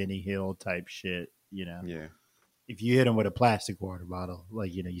 like Benny Hill type shit. Yeah. If you hit him with a plastic water bottle,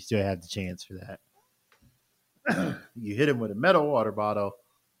 you still have the chance for that. You hit him with a metal water bottle,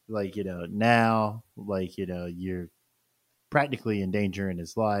 now, you're practically endangering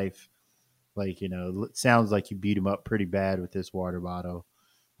his life. It sounds like you beat him up pretty bad with this water bottle.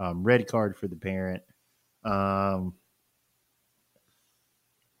 Red card for the parent. I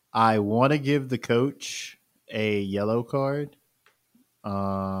want to give the coach a yellow card.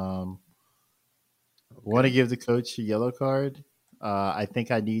 Want to give the coach a yellow card. I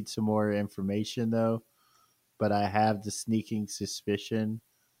think I need some more information though, but I have the sneaking suspicion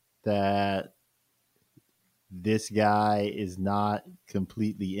that this guy is not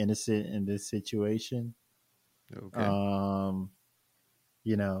completely innocent in this situation. Okay.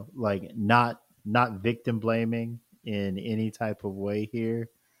 Not victim blaming in any type of way here,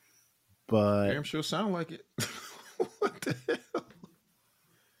 but Damn sure sound like it. What the hell?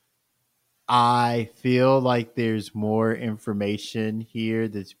 I feel like there's more information here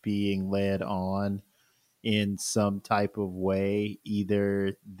that's being led on in some type of way.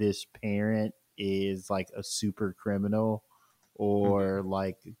 Either this parent is like a super criminal or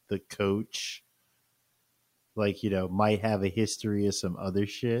like the coach might have a history of some other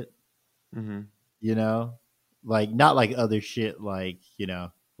shit. Not like other shit, like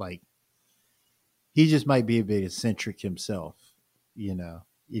he just might be a bit eccentric himself,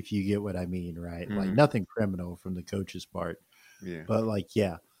 if you get what I mean, right? Like nothing criminal from the coach's part. Yeah. But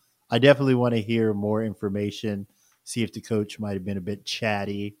I definitely want to hear more information, see if the coach might have been a bit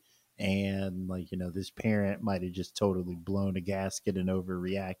chatty and this parent might have just totally blown a gasket and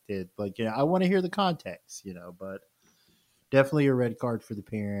overreacted. I want to hear the context, but definitely a red card for the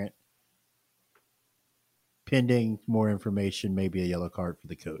parent. Pending more information, maybe a yellow card for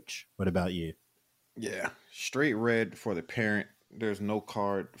the coach. What about you? Yeah. Straight red for the parent. There's no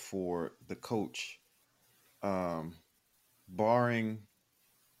card for the coach. Barring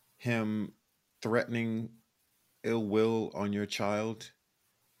him threatening ill will on your child,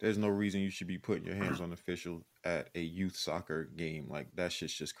 there's no reason you should be putting your hands on official at a youth soccer game. Like that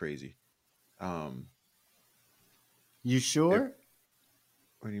shit's just crazy. You sure?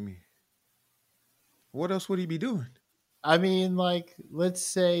 What do you mean? What else would he be doing? I mean, let's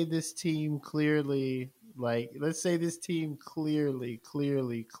say this team clearly, like the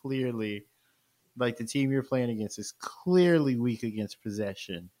team you're playing against is clearly weak against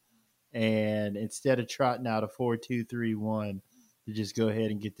possession. And instead of trotting out a 4-2-3-1 to just go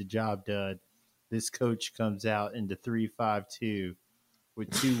ahead and get the job done, this coach comes out into 3-5-2 with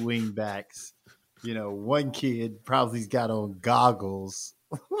two wing backs. One kid probably's got on goggles.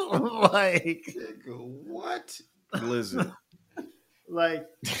 What? Listen.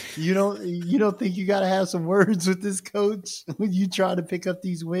 You don't think you gotta have some words with this coach when you try to pick up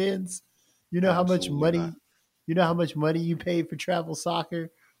these wins? How much money not. how much money you pay for travel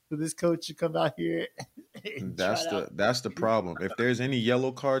soccer for this coach to come out here. That's the problem. If there's any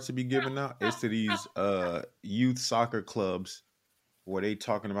yellow cards to be given out, it's to these youth soccer clubs where they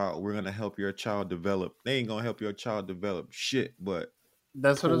talking about we're gonna help your child develop. They ain't gonna help your child develop shit, but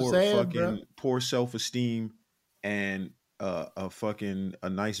that's what I'm saying, bro. Poor self-esteem and a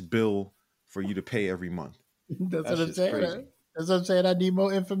nice bill for you to pay every month. That's what I'm saying. Crazy. That's what I'm saying. I need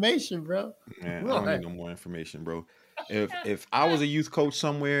more information, bro. Man, I don't need no more information, bro. If I was a youth coach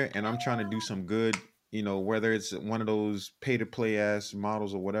somewhere and I'm trying to do some good whether it's one of those pay to play ass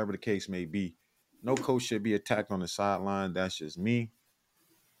models or whatever the case may be, no coach should be attacked on the sideline. That's just me.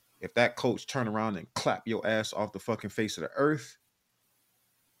 If that coach turn around and clap your ass off the fucking face of the earth,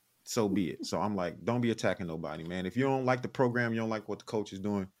 so be it. So I'm like, don't be attacking nobody, man. If you don't like the program, you don't like what the coach is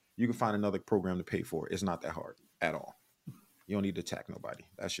doing, you can find another program to pay for. It's not that hard at all. You don't need to attack nobody.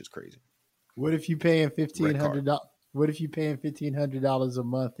 That's just crazy. What if you paying Red card. What if you paying $1,500 a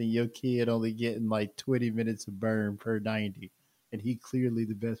month and your kid only getting like 20 minutes of burn per 90, and he clearly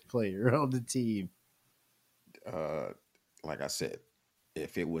the best player on the team? Like I said,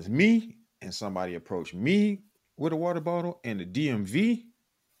 if it was me and somebody approached me with a water bottle and the DMV,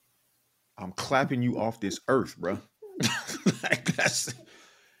 I'm clapping you off this earth, bro. That's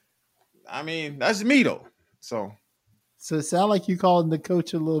me though. So it sounds like you calling the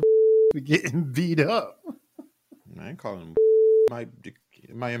coach a little for getting beat up. I ain't calling him.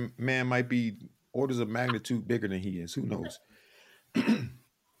 My man might be orders of magnitude bigger than he is. Who knows?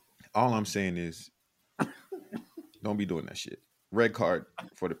 All I'm saying is, don't be doing that shit. Red card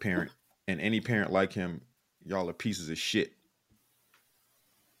for the parent, and any parent like him. Y'all are pieces of shit.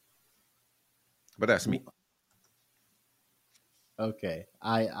 But that's me. Okay,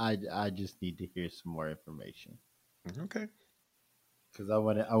 I just need to hear some more information. Okay. Because I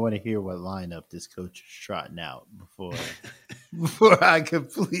want to hear what lineup this coach is trotting out before I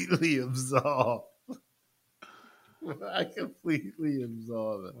completely absolve. It.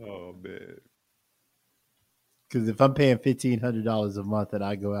 Oh man. Because if I'm paying $1,500 a month and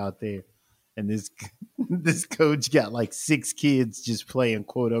I go out there and this coach got like 6 kids just playing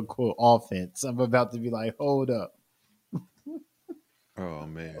quote unquote offense, I'm about to be like, hold up. Oh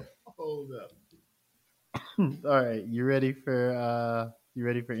man. Hold up. All right, you ready for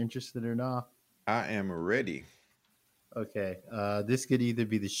interested or not? I am ready. Okay, this could either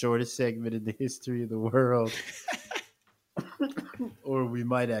be the shortest segment in the history of the world, or we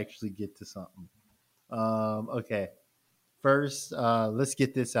might actually get to something. Okay, first, let's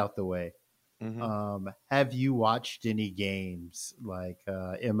get this out the way. Mm-hmm. Have you watched any games like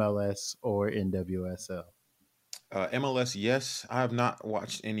MLS or NWSL? MLS, yes. I have not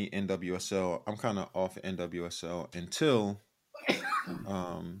watched any NWSL. I'm kind of off NWSL until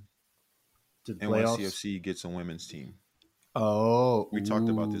To the playoffs? NYCFC gets a women's team. Oh, We talked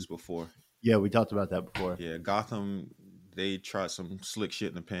about this before. Yeah, we talked about that before. Yeah, Gotham, they tried some slick shit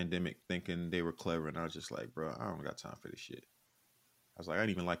in the pandemic thinking they were clever, and I was just like, bro, I don't got time for this shit. I was like, I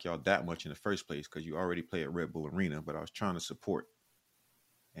didn't even like y'all that much in the first place because you already play at Red Bull Arena, but I was trying to support.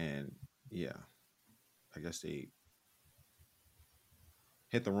 And yeah, I guess they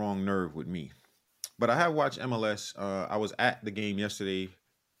hit the wrong nerve with me. But I have watched MLS. I was at the game yesterday,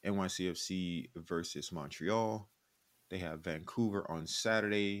 NYCFC versus Montreal. They have Vancouver on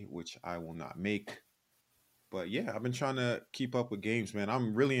Saturday, which I will not make. But yeah, I've been trying to keep up with games, man.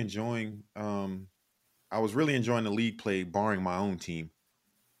 I'm really enjoying I was really enjoying the league play, barring my own team,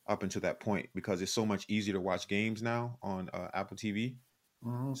 up until that point, because it's so much easier to watch games now on Apple TV.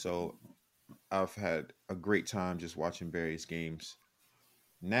 Mm-hmm. So I've had a great time just watching various games.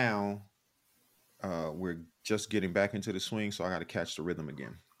 Now we're just getting back into the swing, so I got to catch the rhythm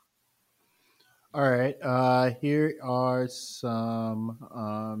again. All right. Here are some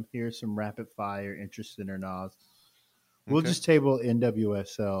rapid fire interested or not. We'll just table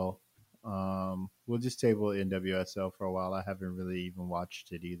NWSL. We'll just table NWSL for a while. I haven't really even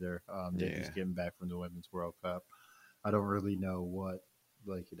watched it either. They're just getting back from the Women's World Cup. I don't really know what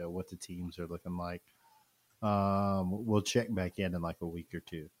the teams are looking like. We'll check back in like a week or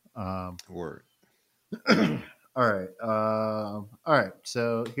two. Word. All right. All right.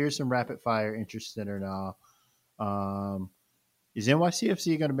 So here's some rapid fire interested or not. Is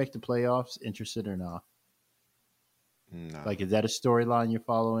NYCFC going to make the playoffs? Interested or not? No. Like, is that a storyline you're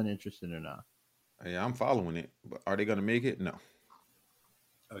following? Interested or not? Yeah, I'm following it. But are they going to make it? No.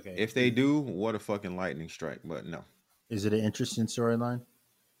 Okay. If they do, what a fucking lightning strike. But no. Is it an interesting storyline?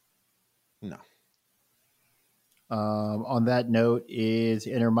 No. On that note, is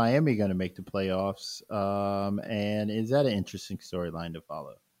Inter Miami going to make the playoffs? And is that an interesting storyline to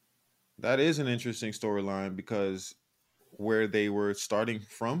follow? That is an interesting storyline because where they were starting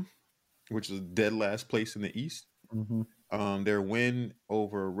from, which was dead last place in the East, their win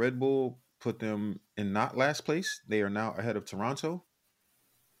over Red Bull put them in not last place. They are now ahead of Toronto.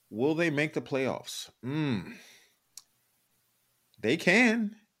 Will they make the playoffs? They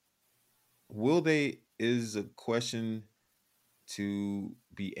can. Will they is a question to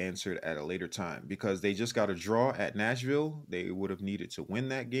be answered at a later time because they just got a draw at Nashville. They would have needed to win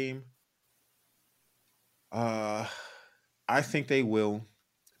that game. I think they will.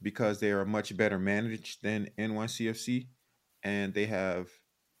 because they are much better managed than NYCFC, and they have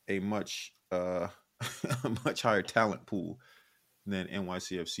a much a much higher talent pool than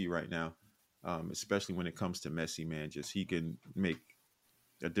NYCFC right now. Especially when it comes to Messi, man, just he can make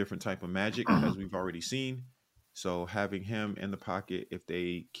a different type of magic as we've already seen. So having him in the pocket, if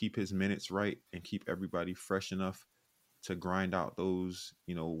they keep his minutes right and keep everybody fresh enough to grind out those,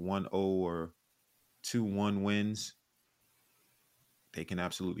 1-0 or 2-1 wins, they can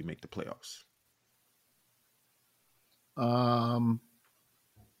absolutely make the playoffs. I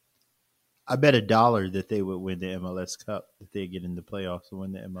bet $1 that they would win the MLS Cup, that they get in the playoffs and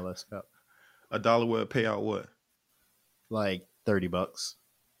win the MLS Cup. $1 would pay out what? Like $30.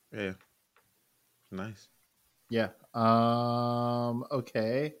 Yeah. Nice. Yeah.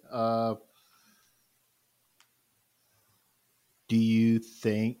 Okay. Do you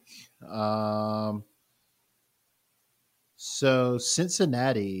think so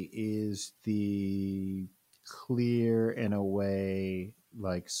Cincinnati is the clear and away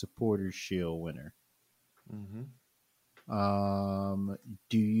like supporter shield winner? Mm-hmm.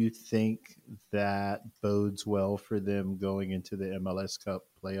 Do you think that bodes well for them going into the MLS Cup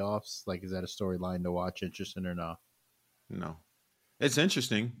playoffs? Like, is that a storyline to watch? Interesting or not? No. It's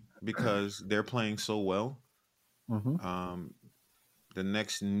interesting because they're playing so well. Mm-hmm. The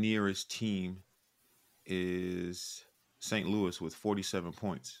next nearest team is St. Louis with 47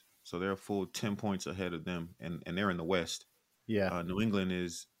 points. So they're a full 10 points ahead of them, and they're in the West. Yeah. New England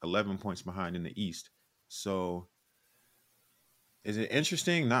is 11 points behind in the East. So is it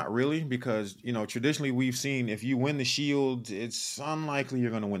interesting? Not really, because, traditionally we've seen if you win the Shield, it's unlikely you're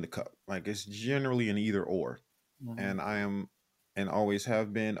going to win the Cup. Like, it's generally an either or. Mm-hmm. And I am and always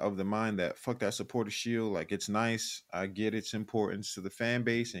have been of the mind that fuck that supporter shield. Like, it's nice. I get its importance to the fan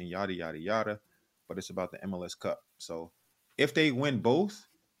base and yada, yada, yada. But it's about the MLS Cup. So if they win both,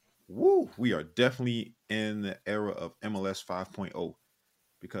 woo, we are definitely in the era of MLS 5.0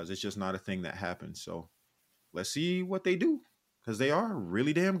 because it's just not a thing that happens. So let's see what they do because they are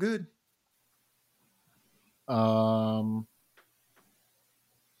really damn good.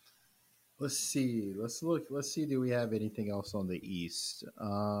 Let's see. Let's look. Let's see. Do we have anything else on the East?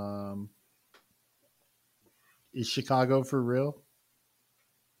 Is Chicago for real?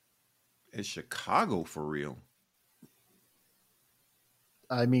 Is Chicago for real?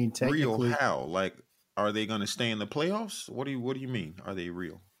 I mean, Real technically, how? Like, are they going to stay in the playoffs? What do you mean? Are they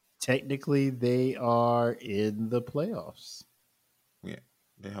real? technically they are in the playoffs. Yeah,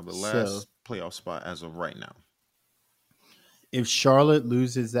 they have the So last playoff spot as of right now. if Charlotte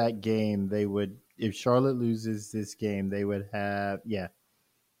loses that game, they would. If Charlotte loses this game, they would have. Yeah,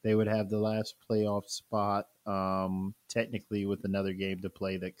 they would have the last playoff spot. Technically, with another game to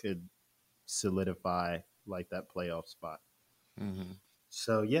play, that could solidify like that playoff spot. Mm-hmm.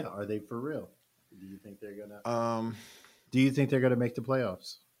 So yeah, are they for real? Do you think they're gonna? Um, Do you think they're gonna make the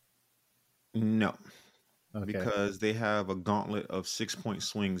playoffs? no, Okay. because they have a gauntlet of 6-point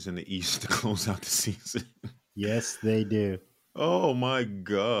swings in the East to close out the season. Yes, they do. Oh my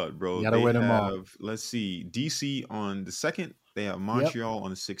God, bro! You gotta They win them all. have, let's see, DC on the 2nd. They have Yep. Montreal on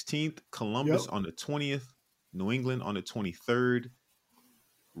the 16th, Columbus Yep. on the 20th, New England on the 23rd,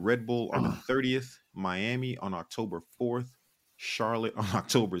 Red Bull on the 30th, Miami on October 4th, Charlotte on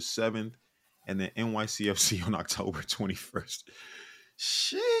October 7th, and then NYCFC on October 21st.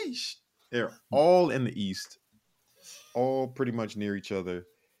 Sheesh. They're all in the East, all pretty much near each other,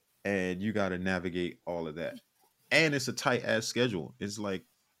 and you got to navigate all of that. And it's a tight ass schedule. It's like,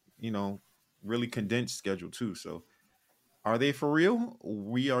 really condensed schedule too. So are they for real?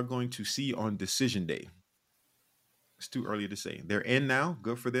 We are going to see on decision day. It's too early to say. They're in now.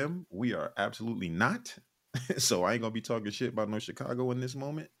 Good for them. We are absolutely not. So I ain't going to be talking shit about no Chicago in this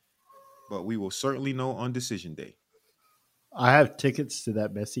moment. But we will certainly know on decision day. I have tickets to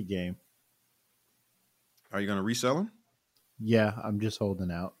that Messi game. Are you going to resell them? Yeah, I'm just holding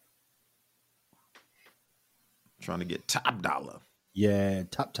out. Trying to get top dollar. Yeah,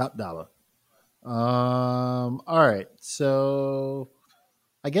 top dollar. All right. So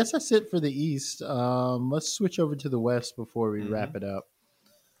I guess that's it for the East. Let's switch over to the West before we wrap it up.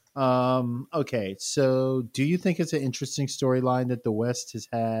 Okay. So do you think it's an interesting storyline that the West has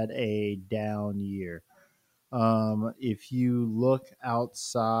had a down year? If you look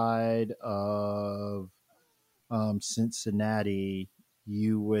outside of Cincinnati,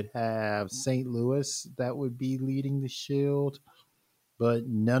 you would have St. Louis that would be leading the Shield, but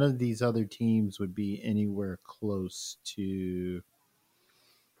none of these other teams would be anywhere close to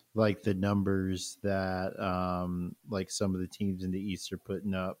like the numbers that like some of the teams in the East are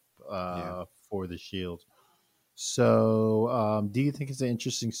putting up for the Shield. So, do you think it's an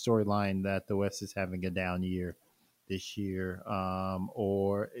interesting storyline that the West is having a down year this year,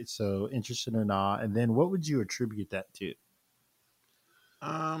 or so interested or not? And then, what would you attribute that to?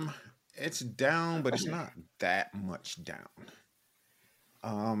 Um, it's down, but it's not that much down.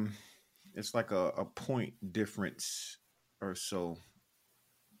 Um, it's like a point difference or so.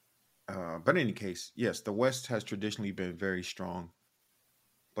 But in any case, yes, the West has traditionally been very strong,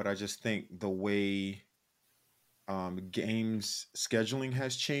 but I just think the way games scheduling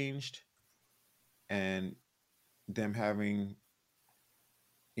has changed and them having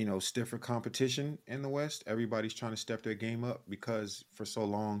stiffer competition in the West. Everybody's trying to step their game up because for so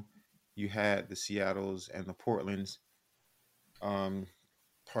long you had the Seattles and the Portlands, um,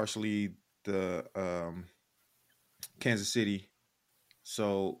 partially the Kansas City.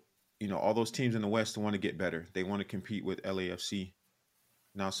 So all those teams in the West want to get better. They want to compete with LAFC.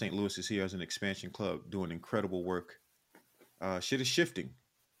 Now St. Louis is here as an expansion club doing incredible work. Shit is shifting.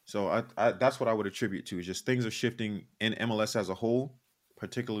 So that's what I would attribute to is just things are shifting in MLS as a whole,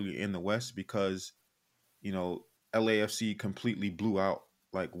 particularly in the West, because you know LAFC completely blew out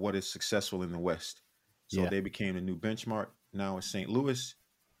like what is successful in the West. So Yeah. they became a new benchmark. Now it's St. Louis,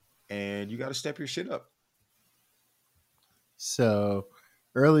 and you got to step your shit up. So,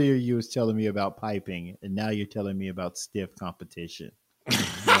 earlier you was telling me about piping, and now you're telling me about stiff competition.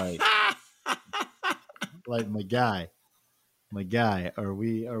 Like, like my guy, are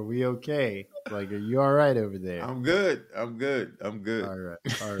we okay? Like, are you all right over there? I'm good. I'm good. I'm good. All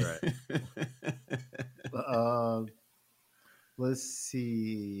right, all right. Uh, let's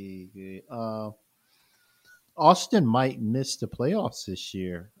see. Austin might miss the playoffs this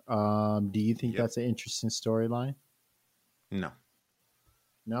year. Do you think Yep. that's an interesting storyline? No.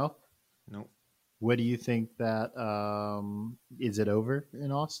 No. Nope. What do you think that is it over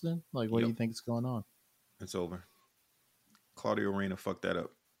in Austin? Like, what do you Yep. think is going on? It's over. Claudio Reyna fucked that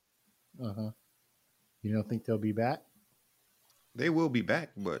up. Uh huh. You don't think they'll be back? They will be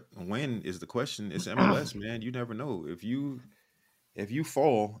back, but when is the question? It's MLS, man. You never know. If you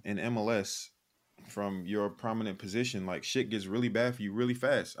fall in MLS from your prominent position, like shit gets really bad for you really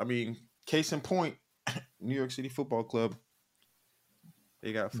fast. I mean, case in point, New York City Football Club,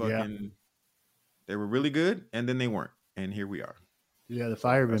 they got Yeah. fucking they were really good and then they weren't. And here we are. Yeah, the So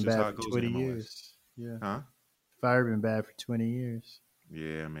fire that's been just how bad it for goes in 20 MLS. years. Yeah. Huh? Fire been bad for 20 years.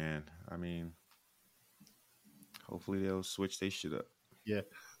 Yeah, man. I mean, hopefully they'll switch their shit up. Yeah.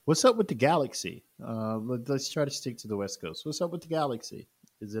 What's up with the Galaxy? Let's try to stick to the West Coast. What's up with the Galaxy?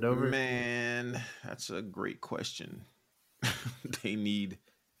 Is it over? Man, that's a great question. they need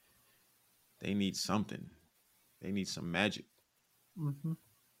something. They need some magic. Mm-hmm.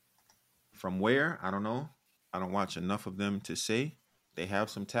 From where? I don't know. I don't watch enough of them to say. They have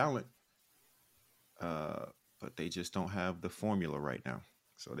some talent, but they just don't have the formula right now.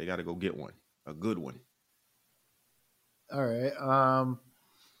 So they got to go get one, a good one. All right.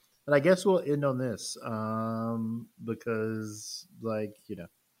 But I guess we'll end on this because, like,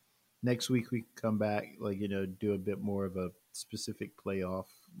 next week we can come back, like, do a bit more of a specific playoff,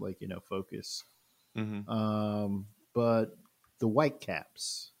 like, focus. Mm-hmm. But the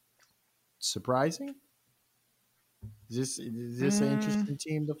Whitecaps, surprising? Is this an interesting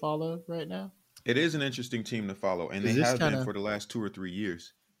team to follow right now? It is an interesting team to follow, and they Is this have been kinda- for the last 2 or 3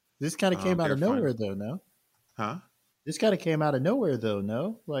 years. This kind of came out They're of nowhere, fun. though. No, Huh? this kind of came out of nowhere, though.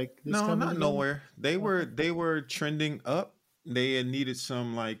 No, like this No, coming not together? nowhere. They were trending up. They had needed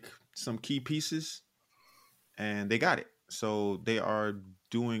some key pieces, and they got it. So they are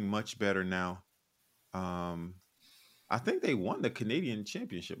doing much better now. Um, I think they won the Canadian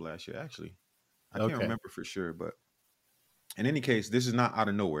Championship last year. Actually, I can't Okay. remember for sure, but in any case, this is not out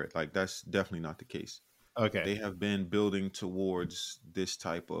of nowhere. Like that's definitely not the case. Okay. They have been building towards this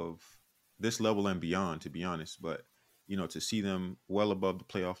level and beyond, to be honest. But to see them well above the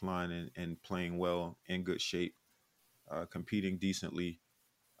playoff line and playing well, in good shape, competing decently,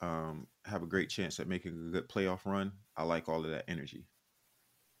 have a great chance at making a good playoff run. I like all of that energy.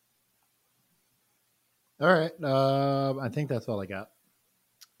 All right. I think that's all I got.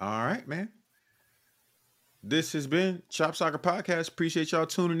 All right, man. This has been Chop Soccer Podcast. Appreciate y'all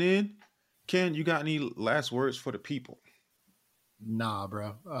tuning in. Ken, you got any last words for the people? Nah,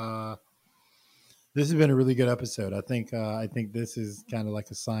 bro. This has been a really good episode. I think this is kind of like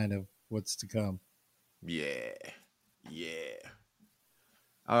a sign of what's to come. Yeah.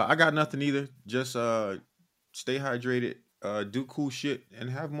 I got nothing either. Just stay hydrated, do cool shit, and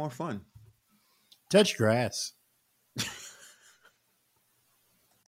have more fun. Touch grass.